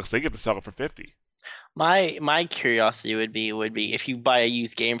 $60, they get to sell it for $50. My curiosity would be if you buy a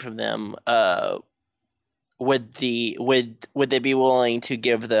used game from them, would they be willing to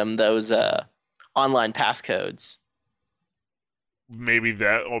give them those online passcodes? Maybe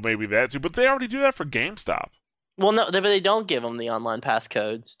that, or maybe that too. But they already do that for GameStop. Well, no, but they don't give them the online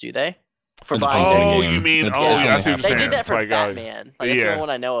passcodes, do they? For buying you mean? I see what you're saying. They did that for Batman. That's the only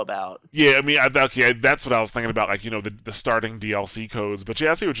one I know about. Yeah, I mean, that's what I was thinking about. The starting DLC codes. But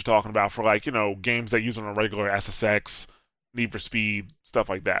I see what you're talking about for games that use on a regular SSX, Need for Speed, stuff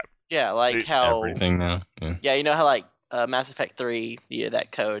like that. Yeah, how everything now. Yeah, you know how Mass Effect 3 needed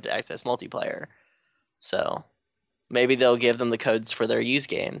that code to access multiplayer. So maybe they'll give them the codes for their used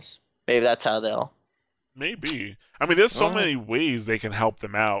games. Maybe that's how they'll. Maybe. I mean, there's so many ways they can help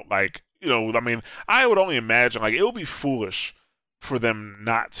them out. I mean, I would only imagine it would be foolish for them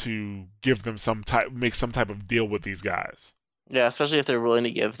not to give them make some type of deal with these guys. Yeah, especially if they're willing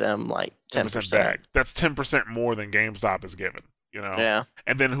to give them 10% back. That's 10% more than GameStop is given. Yeah.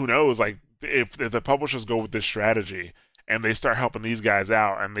 And then who knows? If the publishers go with this strategy and they start helping these guys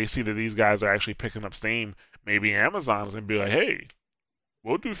out, and they see that these guys are actually picking up steam, maybe Amazon's gonna be like, hey,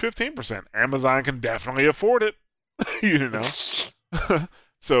 we'll do 15%. Amazon can definitely afford it, you know.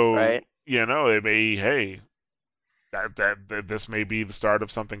 So Right. it may, hey, that this may be the start of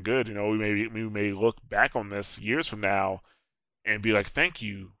something good. We may look back on this years from now and be like, thank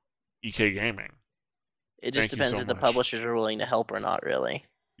you, EK Gaming. It just Thank you depends so if the much. publishers are willing to help or not, really.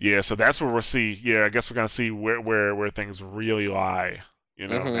 Yeah, so that's where we'll see. Yeah, I guess we're gonna see where things really lie.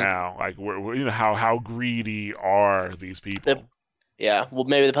 Mm-hmm. Now, like how greedy are these people? Yeah, well,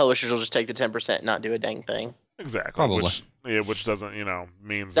 maybe the publishers will just take the 10% and not do a dang thing. Exactly. Probably. Which doesn't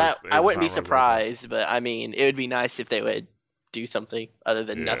means that That I it's wouldn't be not really working. surprised, but I mean, it would be nice if they would do something other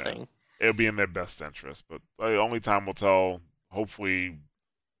than Yeah, nothing. it'll be in their best interest, but only time will tell. Hopefully,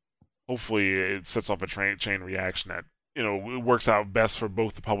 it sets off a chain reaction that it works out best for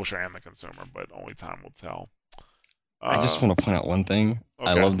both the publisher and the consumer, but only time will tell. I just want to point out one thing.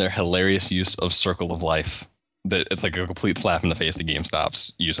 I Okay. love their hilarious use of Circle of Life. That it's like a complete slap in the face to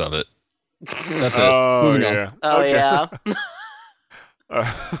GameStop's use of it. That's it. Oh Moving on. yeah. Oh Okay. yeah.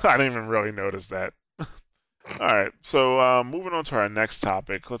 I didn't even really notice that. All right, so moving on to our next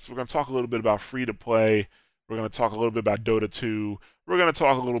topic. We're going to talk a little bit about free to play. We're going to talk a little bit about Dota 2. We're going to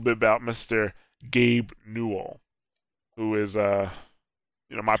talk a little bit about Mr. Gabe Newell, who is my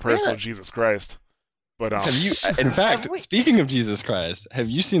personal Jesus Christ. But Have you, in fact, speaking of Jesus Christ, have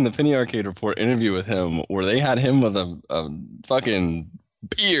you seen the Penny Arcade Report interview with him where they had him with a fucking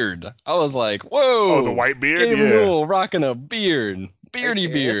beard? I was like, whoa. Oh, the white beard? Gabe Yeah. Newell rocking a beard.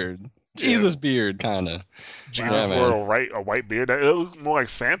 Beardy serious? beard. Jesus beard, kind of. Jesus man. wore a white beard. It looked more like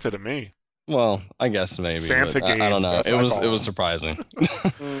Santa to me. Well, I guess maybe. Santa but I Gabe, don't know. that's It what I was call it was him. surprising.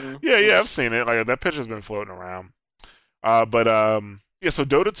 Yeah, I've seen it. Like that picture's been floating around. So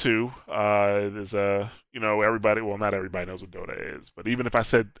Dota 2 is everybody. Well, not everybody knows what Dota is, but even if I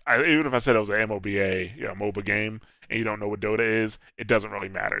said it was an MOBA, MOBA game, and you don't know what Dota is, it doesn't really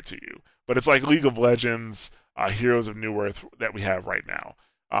matter to you. But it's like League of Legends, Heroes of New Earth that we have right now.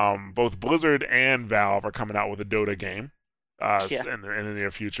 Both Blizzard and Valve are coming out with a Dota game in the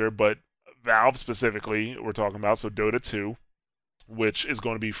near future, but Valve specifically, we're talking about, so Dota 2, which is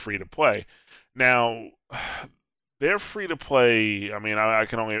going to be free to play. Now, they're free to play. I mean, I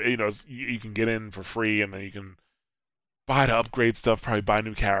can only, you can get in for free, and then you can buy to upgrade stuff, probably buy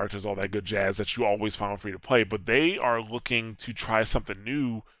new characters, all that good jazz that you always find free to play. But they are looking to try something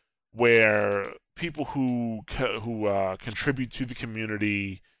new where people who contribute to the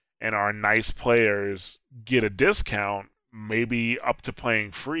community and are nice players get a discount, maybe up to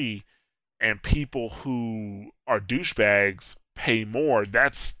playing free, and people who are douchebags pay more.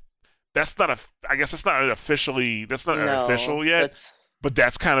 That's not I guess that's not officially official yet, but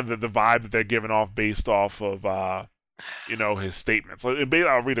that's kind of the vibe that they're giving off based off of his statements.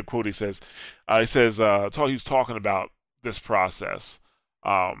 I'll read a quote. He says he's talking about this process.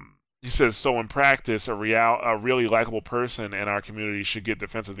 He says, so in practice, a really likable person in our community should get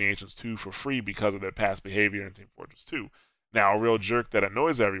Defense of the Ancients 2 for free because of their past behavior in Team Fortress 2. Now, a real jerk that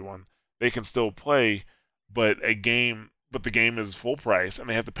annoys everyone, they can still play, but the game is full price, and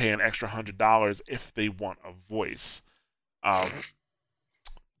they have to pay an extra $100 if they want a voice.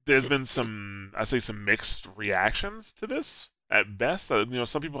 There's been some mixed reactions to this at best. Some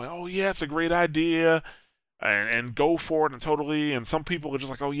people are like, oh yeah, it's a great idea, and go for it, and some people are just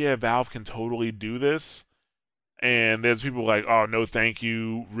like, oh yeah, Valve can totally do this. And there's people like, oh no, thank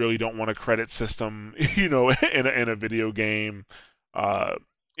you. Really don't want a credit system, in a video game,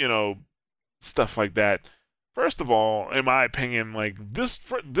 stuff like that. First of all, in my opinion, like this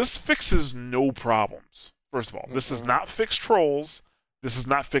fixes no problems. First of all, this does not fix trolls. This does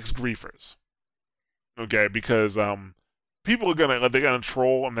not fix griefers. Okay, because people are they're gonna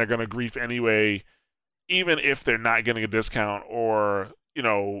troll and they're gonna grief anyway, even if they're not getting a discount or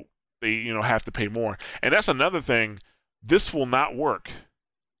they have to pay more. And that's another thing. This will not work.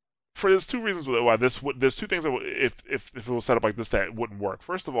 There's two reasons why there's two things that if it was set up like this that wouldn't work.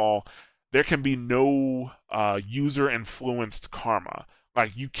 First of all, there can be no user influenced karma.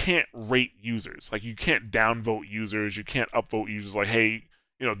 Like you can't rate users. Like you can't downvote users. You can't upvote users. Like, hey,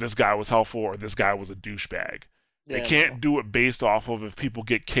 this guy was helpful or this guy was a douchebag. They can't do it based off of if people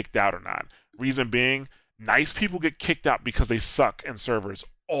get kicked out or not. Reason being, nice people get kicked out because they suck in servers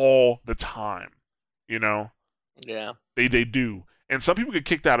all the time. Yeah. They do. And some people get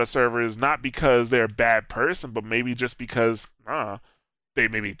kicked out of servers not because they're a bad person, but maybe just because they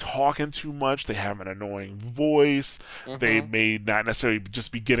may be talking too much, they have an annoying voice, they may not necessarily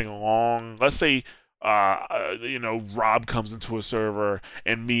just be getting along. Let's say Rob comes into a server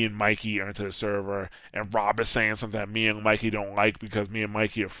and me and Mikey are into the server, and Rob is saying something that me and Mikey don't like because me and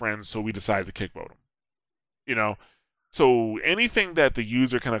Mikey are friends, so we decide to kickvote him. You know, so anything that the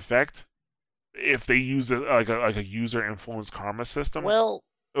user can affect, if they use like a user influenced karma system. Well,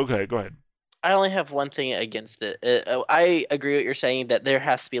 Okay, go ahead. I only have one thing against it. I agree with what you're saying that there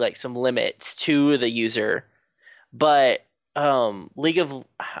has to be like some limits to the user, but League of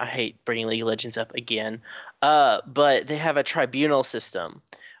I hate bringing League of Legends up again. But they have a tribunal system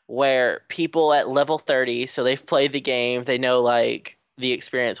where people at level 30, so they've played the game, they know like the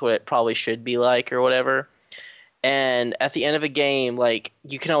experience what it probably should be like or whatever. And at the end of a game, like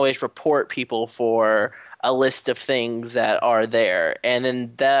you can always report people for a list of things that are there, and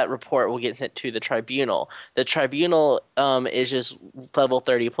then that report will get sent to the tribunal. The tribunal is just level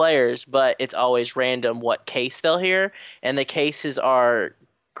 30 players, but it's always random what case they'll hear, and the cases are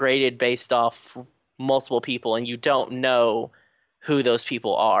graded based off multiple people, and you don't know who those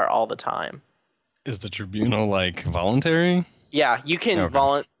people are all the time. Is the tribunal like voluntary? Yeah, you can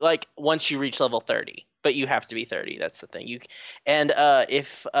Okay. like once you reach level 30, but you have to be 30. That's the thing. And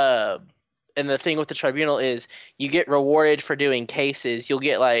if and the thing with the tribunal is you get rewarded for doing cases. You'll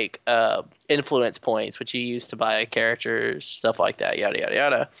get like influence points, which you use to buy characters, stuff like that, yada yada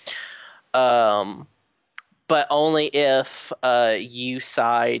yada. But only if you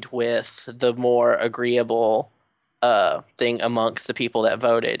side with the more agreeable thing amongst the people that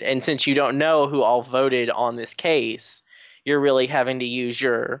voted. And since you don't know who all voted on this case, you're really having to use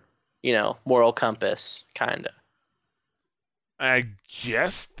your, moral compass, kind of. I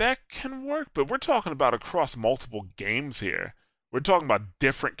guess that can work, but we're talking about across multiple games here. We're talking about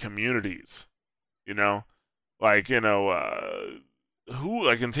different communities. You know, like who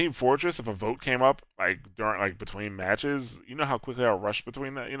like in Team Fortress, if a vote came up like during like between matches, you know how quickly I'll rush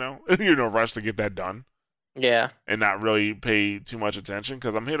between that. Rush to get that done Yeah. and not really pay too much attention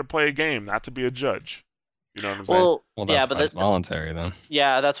because I'm here to play a game, not to be a judge. You know what I'm saying? Well, Well, yeah, that's but why it's voluntary then.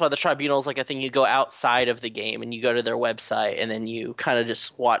 yeah, that's why the tribunal is like a thing you go outside of the game and you go to their website and then you kind of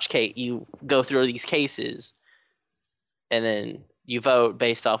just watch you go through these cases and then you vote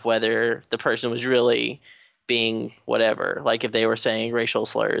based off whether the person was really being whatever, like if they were saying racial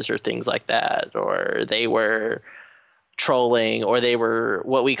slurs or things like that, or they were trolling, or they were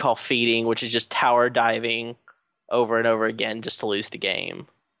what we call feeding, which is just tower diving over and over again just to lose the game,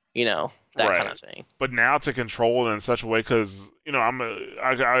 that kind Right. of thing. But now to control it in such a way, because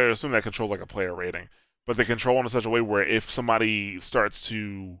I assume that controls like a player rating, but they control it in such a way where if somebody starts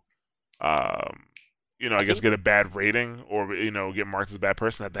to, um, I I guess think get a bad rating or get marked as a bad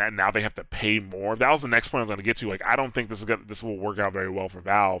person, that now they have to pay more. That was the next point I was going to get to. Like, I don't think this will work out very well for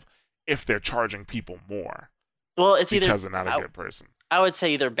Valve if they're charging people more well, it's either because they're not a good person. I would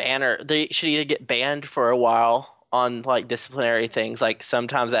say either ban or they should either get banned for a while on like disciplinary things, like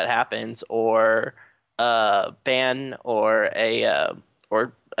sometimes that happens, or ban or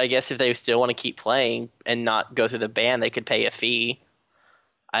or I guess if they still want to keep playing and not go through the ban, they could pay a fee.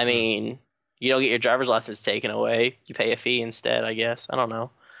 I Hmm. mean, you don't get your driver's license taken away, you pay a fee instead, I guess. I don't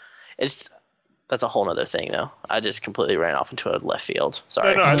know. It's That's a whole nother thing though. I just completely ran off into a left field.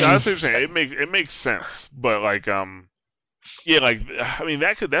 No, Sorry. no, I see what you're saying. It makes sense, but like yeah, like I mean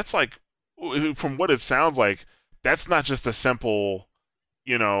that's like from what it sounds like, that's not just a simple,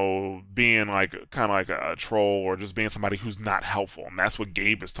 being like kind of like a troll or just being somebody who's not helpful, and that's what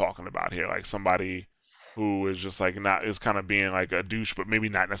Gabe is talking about here, like somebody who is just like not is kind of being like a douche, but maybe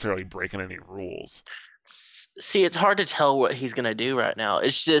not necessarily breaking any rules. See, it's hard to tell what he's gonna do right now.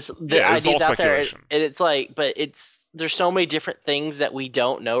 It's just the Yeah, it's all ideas out there, and speculation. it's like, but there's so many different things that we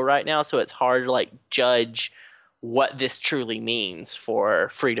don't know right now, so it's hard to like judge what this truly means for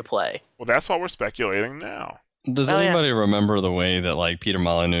free to play. Well, that's why we're speculating now. Does Oh yeah, anybody remember the way that like Peter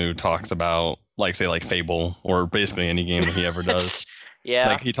Molyneux talks about like say like Fable or basically any game that he ever does? yeah,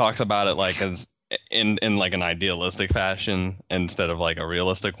 Like he talks about it like as in like an idealistic fashion instead of like a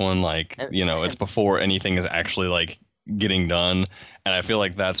realistic one. Like, and, it's before anything is actually like getting done. And I feel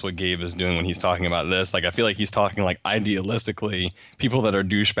like that's what Gabe is doing when he's talking about this. Like I feel like he's talking like idealistically, people that are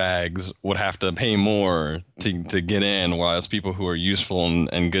douchebags would have to pay more to get in, whereas people who are useful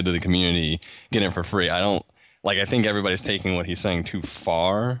and good to the community get in for free. I think everybody's taking what he's saying too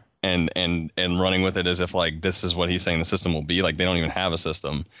far and running with it as if like this is what he's saying the system will be. Like they don't even have a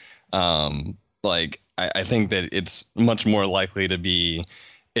system. I think that it's much more likely to be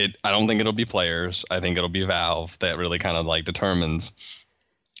it. I don't think it'll be players. I think it'll be Valve that really kind of like determines.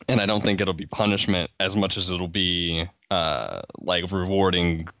 And I don't think it'll be punishment as much as it'll be like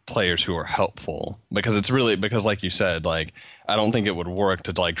rewarding players who are helpful, because like you said, like I don't think it would work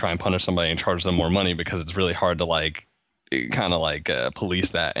to like try and punish somebody and charge them more money, because it's really hard to like kind of like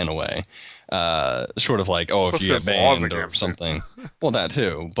police that in a way. Short of like, oh, if Plus, you get there's laws banned or against it. something. Well, that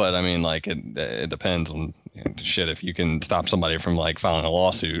too, but I mean, like it depends on And shit, if you can stop somebody from like filing a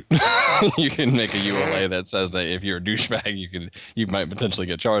lawsuit, you can make a ULA that says that if you're a douchebag, you might potentially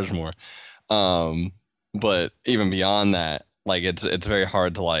get charged more. But even beyond that, like it's very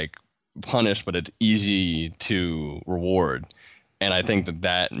hard to like punish, but it's easy to reward. And I think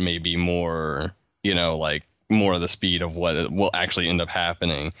that may be more, like more of the speed of what will actually end up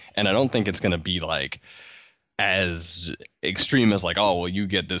happening. And I don't think it's going to be like as extreme as like, oh, well, you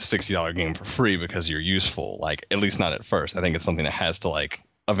get this $60 game for free because you're useful. Like, at least not at first. I think it's something that has to like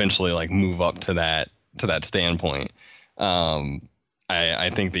eventually like move up to that standpoint. I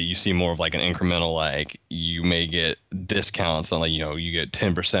think that you see more of like an incremental, like you may get discounts on like, you get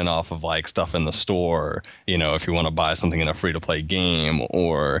 10% off of like stuff in the store, if you want to buy something in a free to play game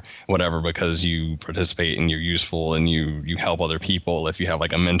or whatever, because you participate and you're useful and you help other people if you have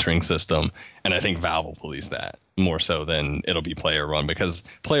like a mentoring system. And I think Valve will police that more so than it'll be player run, because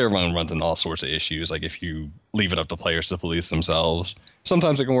player run runs into all sorts of issues. Like if you leave it up to players to police themselves,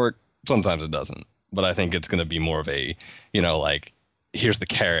 sometimes it can work, sometimes it doesn't. But I think it's going to be more of a, like, here's the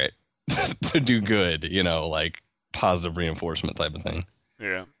carrot to do good, like positive reinforcement type of thing.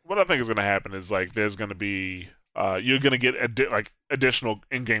 Yeah. What I think is going to happen is like there's going to be you're going to get additional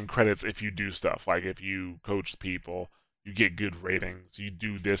in-game credits if you do stuff. Like if you coach people, you get good ratings. You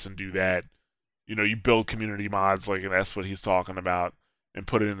do this and do that. You build community mods, like that's what he's talking about, and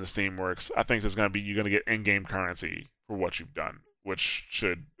put it into Steamworks. I think you're going to get in-game currency for what you've done, which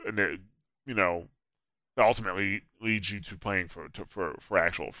should, ultimately leads you to playing for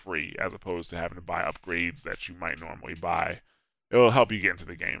actual free, as opposed to having to buy upgrades that you might normally buy. It will help you get into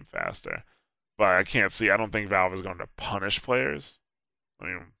the game faster. But I don't think Valve is going to punish players. I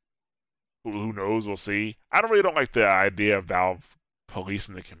mean, who knows? We'll see. I really don't like the idea of Valve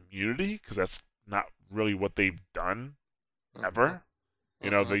policing the community, because that's not really what they've done ever.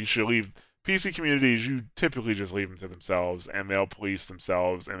 They should leave PC communities, you typically just leave them to themselves, and they'll police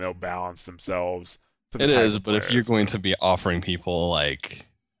themselves, and they'll balance themselves. It is, but if you're going to be offering people like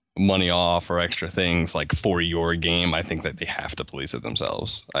money off or extra things like for your game, I think that they have to police it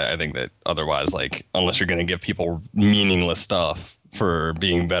themselves. I think that otherwise, like, unless you're going to give people meaningless stuff for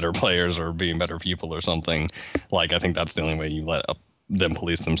being better players or being better people or something, like, I think that's the only way you let them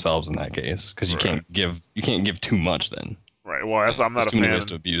police themselves in that case, because you can't give too much then. Right. Well, I'm not a fan.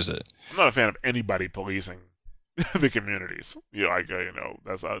 To abuse it. I'm not a fan of anybody policing the communities.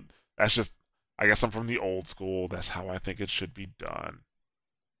 That's just. I guess I'm from the old school. That's how I think it should be done.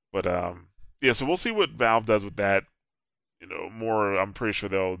 But so we'll see what Valve does with that. More. I'm pretty sure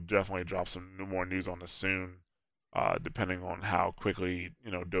they'll definitely drop some more news on this soon, depending on how quickly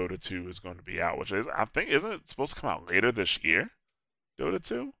Dota 2 is going to be out. Which isn't it supposed to come out later this year? Dota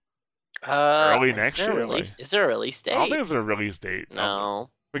 2. Early next year. Is there a release date? I don't think there's a release date.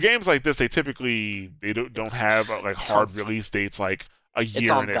 No. For games like this, they typically don't have like hard release dates like a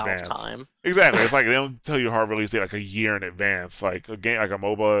year in advance. Time. Exactly. It's like they don't tell you a hard release date like a year in advance. Like a game, like a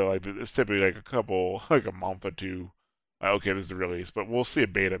MOBA, like it's typically like a month or two. Okay, this is the release, but we'll see a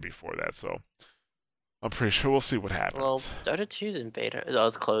beta before that. So I'm pretty sure we'll see what happens. Well, Dota 2's in beta. It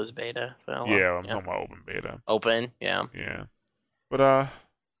was closed beta. I'm talking about open beta. Open, yeah. Yeah. But all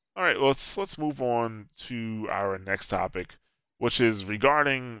right. Let's move on to our next topic, which is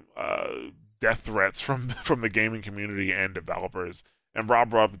regarding death threats from the gaming community and developers. And Rob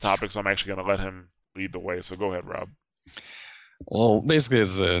brought up the topic, so I'm actually going to let him lead the way. So go ahead, Rob. Well, basically,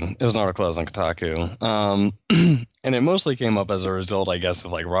 it was an article that was on Kotaku, and it mostly came up as a result, I guess,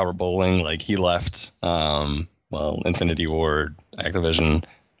 of like Robert Bowling. Like he left, Infinity Ward, Activision.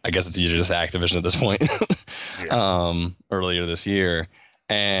 I guess it's usually just Activision at this point. Earlier this year,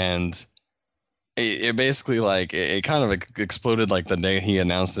 and it basically like it kind of exploded like the day he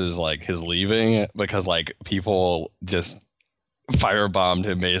announced his leaving, because like people just firebombed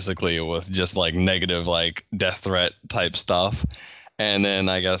him basically with just like negative like death threat type stuff. And then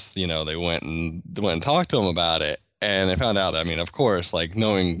I guess they went and talked to him about it, and they found out that, I mean, of course, like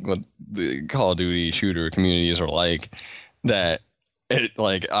knowing what the Call of Duty shooter communities are like, that it,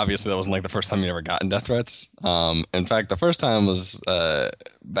 like, obviously that wasn't like the first time you'd ever gotten death threats. In fact, the first time was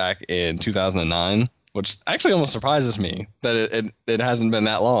back in 2009, which actually almost surprises me that it hasn't been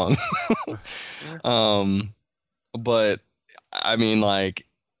that long. But I mean, like,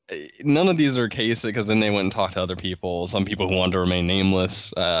 none of these are cases, because then they went and talked to other people. Some people who wanted to remain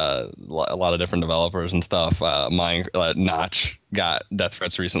nameless, a lot of different developers and stuff. Notch got death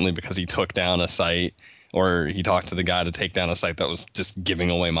threats recently because he took down a site, or he talked to the guy to take down a site that was just giving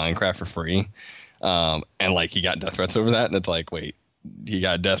away Minecraft for free. And like he got death threats over that. And it's like, wait, he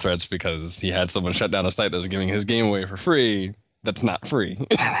got death threats because he had someone shut down a site that was giving his game away for free. that's not free.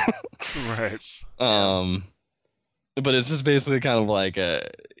 Right. But it's just basically kind of like an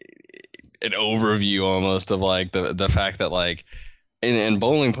overview almost of like the fact that like, and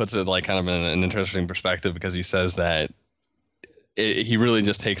Bowling puts it like kind of in an interesting perspective because he says that he really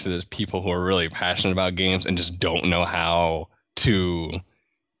just takes it as people who are really passionate about games and just don't know how to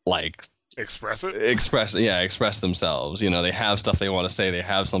like Express it. express themselves. You know, they have stuff they want to say, they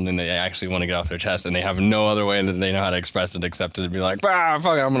have something they actually want to get off their chest, and they have no other way that they know how to express it except to be like,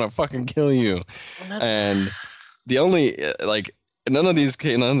 fuck it, I'm gonna fucking kill you. And the only like none of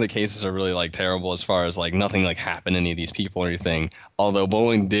the cases are really like terrible as far as like nothing like happened to any of these people or anything. Although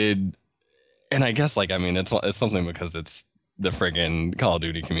Bowling did, and I guess like I mean it's something because it's the friggin' Call of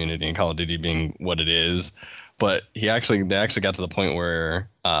Duty community and Call of Duty being what it is. But they actually got to the point where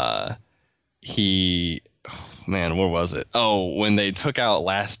where was it? Oh, when they took out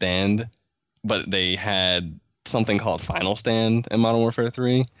Last Stand, but they had something called Final Stand in Modern Warfare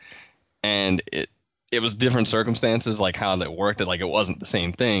 3, and it was different circumstances, like how that worked. Like it wasn't the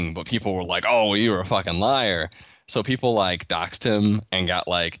same thing, but people were like, "Oh, you were a fucking liar." So people like doxed him and got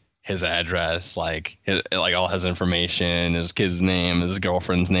like his address, like all his information, his kid's name, his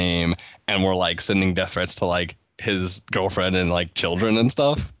girlfriend's name, and were like sending death threats to like his girlfriend and like children and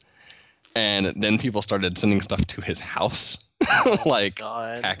stuff. And then people started sending stuff to his house, like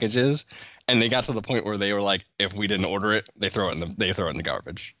packages, and they got to the point where they were like, if we didn't order it, they throw it in the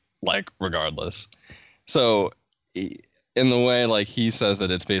garbage, like regardless. So in the way, like he says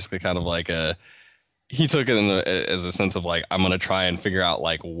that it's basically kind of like he took it as a sense of like, I'm gonna try and figure out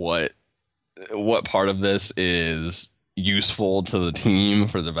like what part of this is useful to the team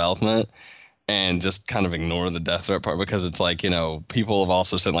for development, and just kind of ignore the death threat part, because it's like, you know, people have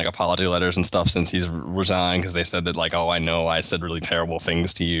also sent like apology letters and stuff since he's resigned, because they said that like, oh, I know I said really terrible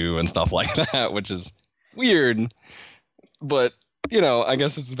things to you and stuff like that, which is weird. But, you know, I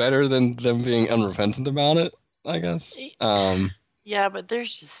guess it's better than them being unrepentant about it, I guess. Yeah, but there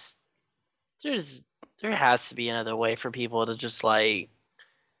has to be another way for people to just like,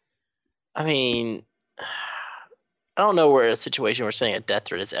 I mean, I don't know where a situation where sending a death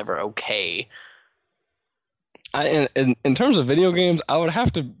threat is ever okay. In terms of video games, I would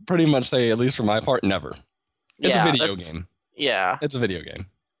have to pretty much say, at least for my part, never. It's a video game. Yeah. It's a video game.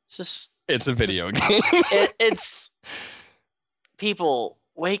 It's a video game. It's people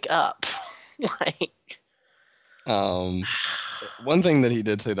wake up. Like one thing that he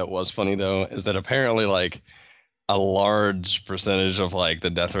did say that was funny though is that apparently like a large percentage of like the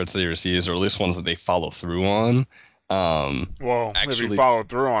death threats that he receives, or at least ones that they follow through on, well, actually, if he followed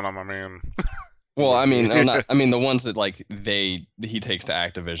through on them, I mean. Well, I mean, the ones that like he takes to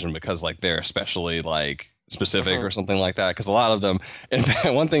Activision because like they're especially like specific or something like that. Because a lot of them, in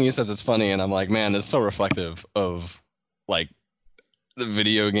fact, one thing he says it's funny, and I'm like, man, it's so reflective of like the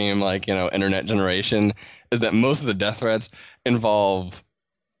video game, like, you know, internet generation, is that most of the death threats involve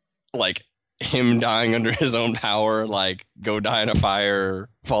like him dying under his own power, like go die in a fire,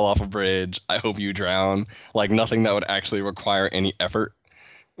 fall off a bridge, I hope you drown, like nothing that would actually require any effort.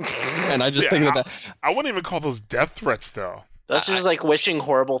 And I just think that I wouldn't even call those death threats though. That's just like wishing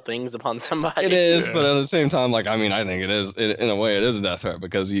horrible things upon somebody. It is, but at the same time, like, I mean, I think it is, in a way, it is a death threat,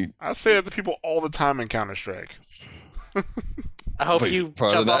 because I say it to people all the time in Counter-Strike. I hope you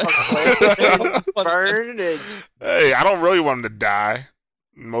jump off a cliff and burn. Hey, I don't really want them to die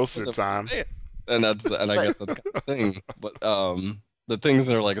most of the time. And I guess that's kind of the thing. But the things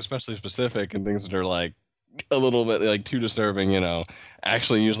that are like especially specific and things that are like a little bit like too disturbing, you know,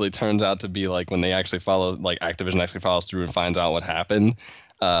 actually usually turns out to be like when they actually follow, like Activision actually follows through and finds out what happened,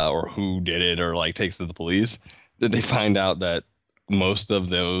 or who did it, or like takes it to the police, that they find out that most of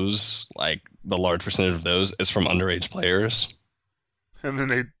those, like the large percentage of those, is from underage players. And then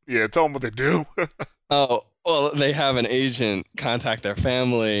they tell them what they do. Oh, well, they have an agent contact their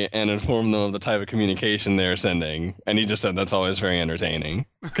family and inform them of the type of communication they're sending. And he just said that's always very entertaining,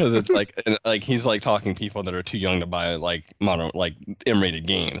 because it's like he's like talking people that are too young to buy like modern, like M-rated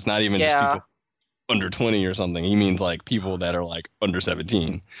games, not even just people under 20 or something. He means like people that are like under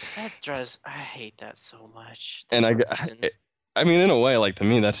 17. I hate that so much. And I mean, in a way, like, to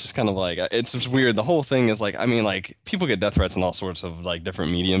me, that's just kind of like, it's just weird. The whole thing is like, I mean, like, people get death threats in all sorts of like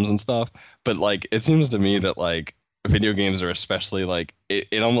different mediums and stuff, but like, it seems to me that like video games are especially like,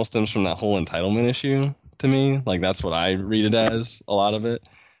 it almost stems from that whole entitlement issue to me. Like, that's what I read it as, a lot of it,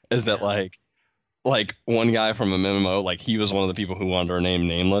 is that like one guy from a MMO, like, he was one of the people who wanted to remain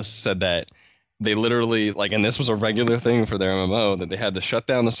nameless, said that they literally, like, and this was a regular thing for their MMO, that they had to shut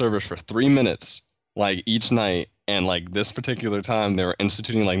down the servers for 3 minutes, like, each night. And like this particular time, they were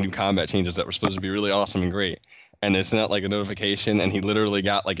instituting like new combat changes that were supposed to be really awesome and great. and it sent out like a notification, and he literally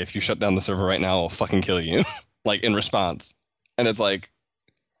got like, if you shut down the server right now, I'll fucking kill you, like in response. And it's like,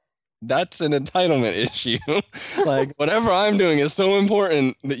 that's an entitlement issue. Like, whatever I'm doing is so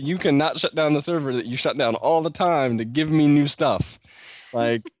important that you cannot shut down the server that you shut down all the time to give me new stuff.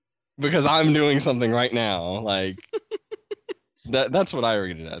 Like, because I'm doing something right now. Like, that's what I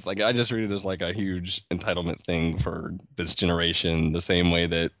read it as. Like, I just read it as like a huge entitlement thing for this generation, the same way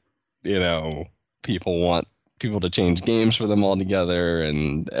that, you know, people want people to change games for them altogether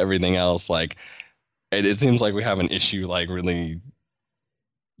and everything else. Like, it seems like we have an issue, like, really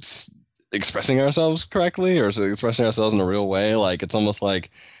expressing ourselves correctly or expressing ourselves in a real way. Like, it's almost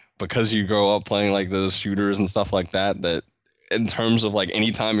like because you grow up playing like those shooters and stuff like that, that in terms of like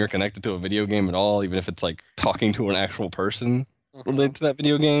anytime you're connected to a video game at all, even if it's like talking to an actual person related to that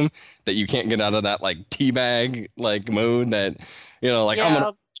video game, that you can't get out of that like teabag like mode that, you know, like, I'm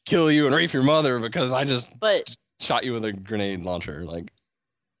gonna kill you and rape your mother because I just shot you with a grenade launcher. Like,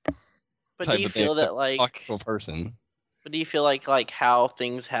 but do you feel that like a person? But do you feel like how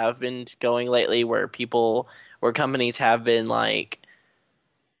things have been going lately, where companies have been like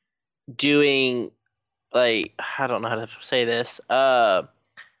doing, like, I don't know how to say this. They're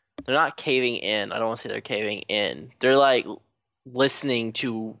not caving in. I don't want to say they're caving in. They're like listening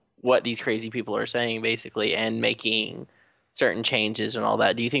to what these crazy people are saying, basically, and making certain changes and all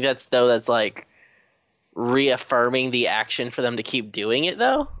that. Do you think that's like reaffirming the action for them to keep doing it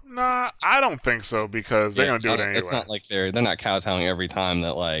though? Nah, I don't think so, because they're gonna do it anyway. It's not like they're not kowtowing every time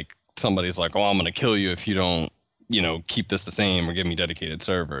that like somebody's like, "Oh, I'm gonna kill you if you don't, you know, keep this the same or give me dedicated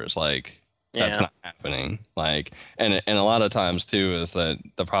servers." Like, that's not happening. Like, and a lot of times too is that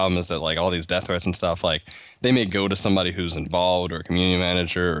the problem is that like all these death threats and stuff, like, they may go to somebody who's involved or a community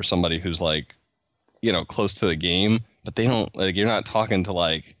manager or somebody who's like, you know, close to the game, but they don't, like, you're not talking to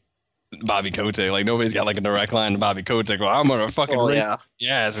like Bobby Kotick. Like, nobody's got like a direct line to Bobby Kotick. Well, I'm gonna fucking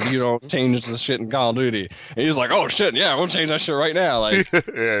yes, if you don't change this shit in Call of Duty. And he's like, oh shit, yeah, we'll change that shit right now. Like,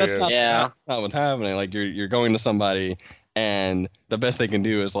 that's not what's happening. Like, you're going to somebody, and the best they can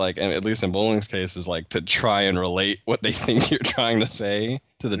do is like, and at least in Bowling's case, is like to try and relate what they think you're trying to say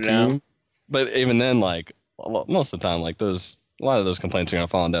to the team. But even then, like, most of the time, like, a lot of those complaints are gonna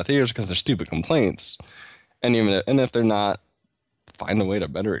fall on deaf ears because they're stupid complaints. And if they're not, find a way to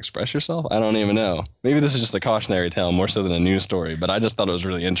better express yourself. I don't even know. Maybe this is just a cautionary tale more so than a news story, but I just thought it was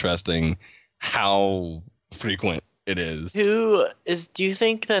really interesting how frequent it is. Do you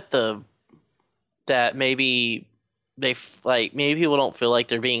think that maybe maybe people don't feel like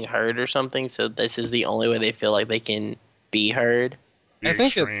they're being heard or something, so this is the only way they feel like they can be heard? I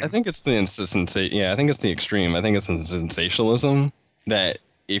think it's the inconsistency. Yeah, I think it's the extreme. I think it's the sensationalism that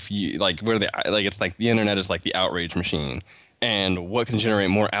if you like it's like the internet is like the outrage machine. And what can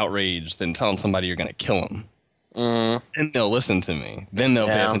generate more outrage than telling somebody you're going to kill them? And they'll listen to me. Then they'll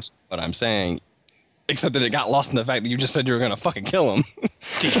pay attention to what I'm saying. Except that it got lost in the fact that you just said you were going to fucking kill them.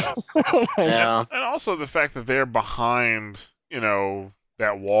 Yeah. And also the fact that they're behind, you know,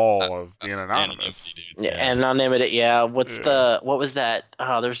 that wall of being anonymous. Anonymity. Yeah. What was that?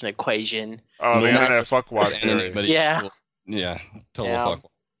 Oh, there's an equation. Oh, the internet fuckwad theory. Yeah. Total fuckwad.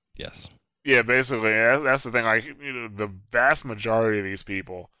 Yes. Yeah, basically, that's the thing. Like, you know, the vast majority of these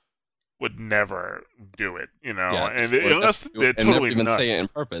people would never do it, you know, unless they're totally never even nuts. say it on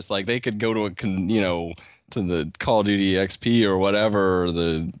purpose. Like, they could go to to the Call of Duty XP or whatever, or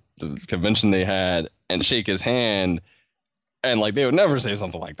the convention they had, and shake his hand, and like they would never say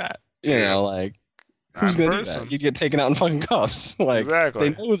something like that. You know, like, who's gonna do that? You'd get taken out in fucking cuffs. Like, exactly.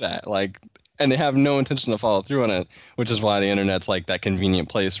 They know that. Like. And they have no intention to follow through on it, which is why the internet's like that convenient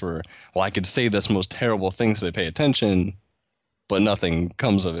place where, well, I could say this most terrible thing so they pay attention, but nothing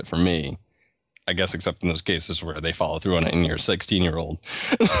comes of it for me. I guess except in those cases where they follow through on it and you're a 16-year-old.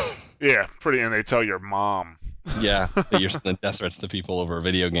 Yeah, and they tell your mom. Yeah, that you're sending death threats to people over a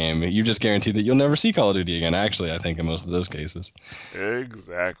video game. You just guarantee that you'll never see Call of Duty again, actually, I think, in most of those cases.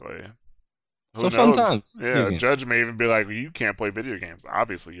 Exactly. So fun times. Yeah, a judge may even be like, well, you can't play video games.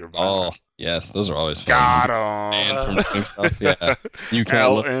 Obviously, you're violent. Oh, yes, those are always fun. Got him. And from doing stuff, yeah. You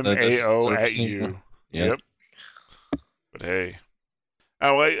can't listen to this. LMAO at you. Yep. But hey.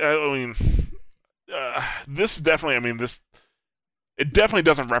 I mean, this definitely, it definitely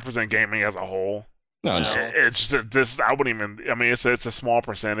doesn't represent gaming as a whole. No. It's just, this, I wouldn't even, it's a small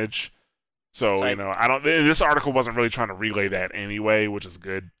percentage. So, you know, this article wasn't really trying to relay that anyway, which is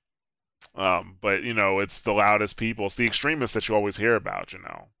good. But you know, it's the loudest people. It's the extremists that you always hear about, you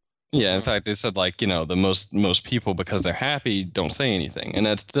know. Yeah, in fact, they said like, you know, the most people, because they're happy, don't say anything, and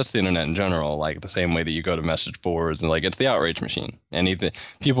that's the internet in general. Like the same way that you go to message boards and like it's the outrage machine.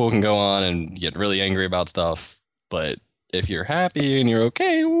 People can go on and get really angry about stuff, But if you're happy and you're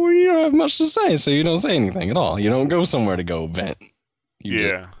okay, well, you don't have much to say, so you don't say anything at all. You don't go somewhere to go vent. You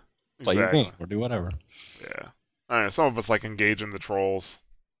just play your game or do whatever. Yeah. All right, some of us like engaging the trolls.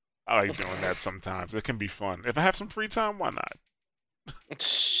 I like doing that sometimes. It can be fun. If I have some free time, why not?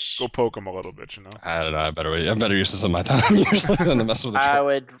 Go poke them a little bit, you know? I don't know. I better use this of my time usually than to mess with a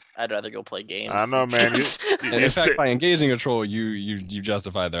troll. I'd rather go play games. I know, man. In fact, by engaging a troll, you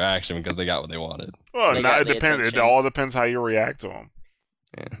justify their action because they got what they wanted. Well, it depends. It all depends how you react to them.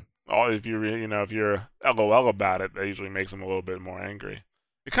 Yeah. If you're LOL about it, that usually makes them a little bit more angry.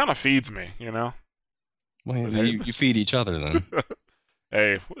 It kind of feeds me, you know? Well, you feed each other then.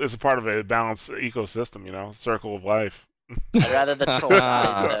 Hey, it's a part of a balanced ecosystem, you know? Circle of life. I'd rather the troll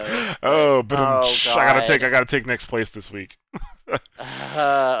dies, though. God. I gotta take next place this week. But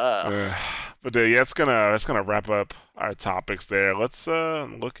yeah, it's gonna wrap up our topics there. Let's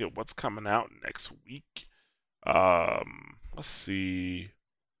look at what's coming out next week. Let's see.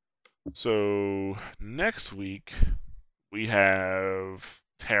 So next week we have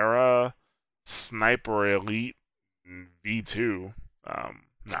Terra, Sniper Elite, and V2.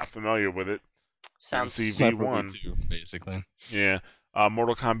 Not familiar with it. Sounds V1 basically. Yeah.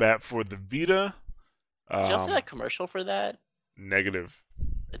 Mortal Kombat for the Vita. Did y'all see that commercial for that? Negative.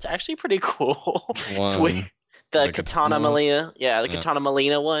 It's actually pretty cool. It's weird. The Katana Melina. Yeah, the Katana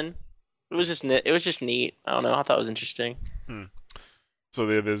Melina one. It was just neat. I don't know. I thought it was interesting. So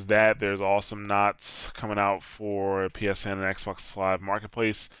there's that. There's Awesome Knots coming out for PSN and Xbox Live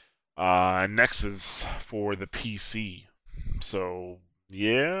Marketplace. Nexus for the PC. So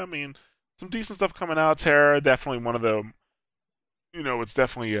yeah, I mean, some decent stuff coming out. Terra, definitely one of the, it's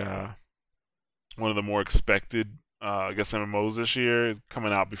definitely one of the more expected, I guess, MMOs this year,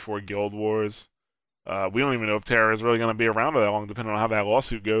 coming out before Guild Wars. We don't even know if Terra is really going to be around for that long, depending on how that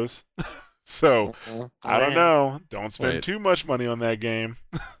lawsuit goes. So, I don't know. Don't spend too much money on that game.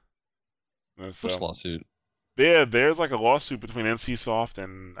 Which lawsuit? There's like a lawsuit between NCSoft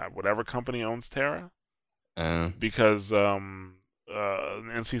and whatever company owns Terra. Because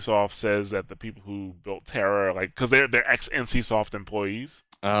NCSoft says that the people who built Terra, because they're ex-NCSoft employees.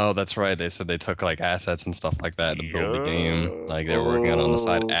 Oh, that's right. They said they took like assets and stuff like that to build the game. Like they were working on the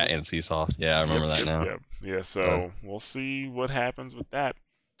side at NCSoft. Yeah, I remember that now. Yeah. So we'll see what happens with that.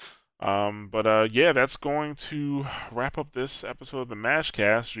 That's going to wrap up this episode of the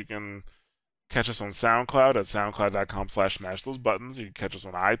Mashcast. You can catch us on SoundCloud at soundcloud.com/mashthosebuttons. You can catch us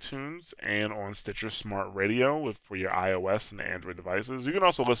on iTunes and on Stitcher Smart Radio for your iOS and Android devices. You can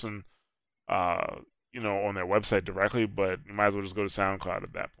also listen, on their website directly, but you might as well just go to SoundCloud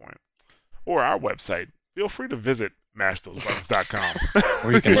at that point. Or our website. Feel free to visit mashthosebuttons.com.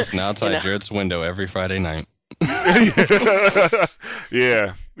 Or you can listen outside Jared's window every Friday night.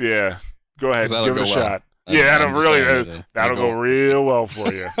 Yeah. Go ahead, give it a shot. That'll go real well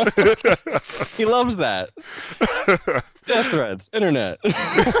for you. He loves that. Death threats, internet,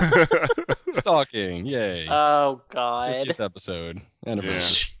 stalking, yay! Oh God! 50th episode.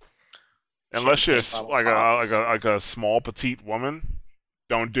 Unless you're like a small petite woman,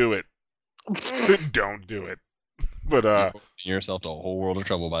 don't do it. Don't do it. But you're putting yourself to a whole world of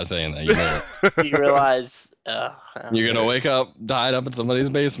trouble by saying that. You realize you're gonna wake up tied up in somebody's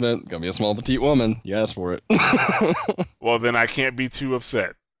basement. Gonna be a small petite woman. You asked for it. Well, then I can't be too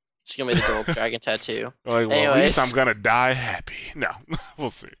upset. It's gonna be the gold dragon tattoo. At least I'm gonna die happy. No, we'll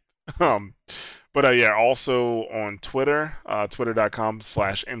see. Also on Twitter,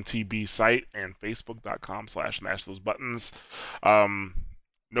 twitter.com/mtbsite and facebook.com/mashthosebuttons.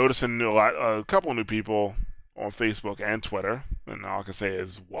 Noticing a couple of new people on Facebook and Twitter, and all I can say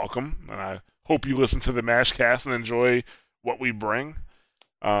is welcome, and I hope you listen to the Mashcast and enjoy what we bring.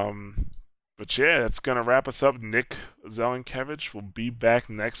 That's gonna wrap us up. Nick Zelenkevich will be back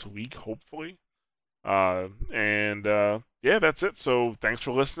next week, hopefully. That's it. So thanks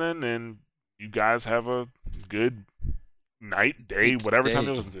for listening, and you guys have a good night, day, whatever time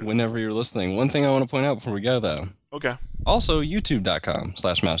you listen to it. Whenever you're listening. One thing I want to point out before we go, though. Okay. Also,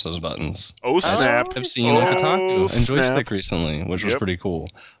 youtube.com/mashthosebuttons. Oh, snap. I've seen Kotaku and Joystick recently, which was pretty cool.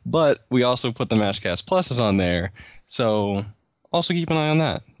 But we also put the Mashcast Pluses on there, so also keep an eye on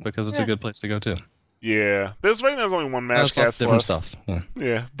that, because it's a good place to go, too. Yeah. There's only one Mashcast Plus. Different stuff.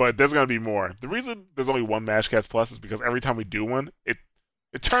 Yeah, but there's going to be more. The reason there's only one Mashcast Plus is because every time we do one, it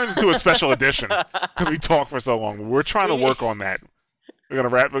turns into a special edition because we talk for so long. We're trying to work on that. We're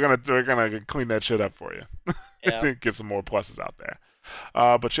gonna clean that shit up for you. Get some more pluses out there.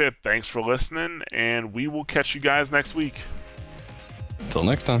 Thanks for listening, and we will catch you guys next week. Until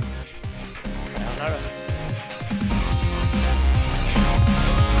next time. Sayonara.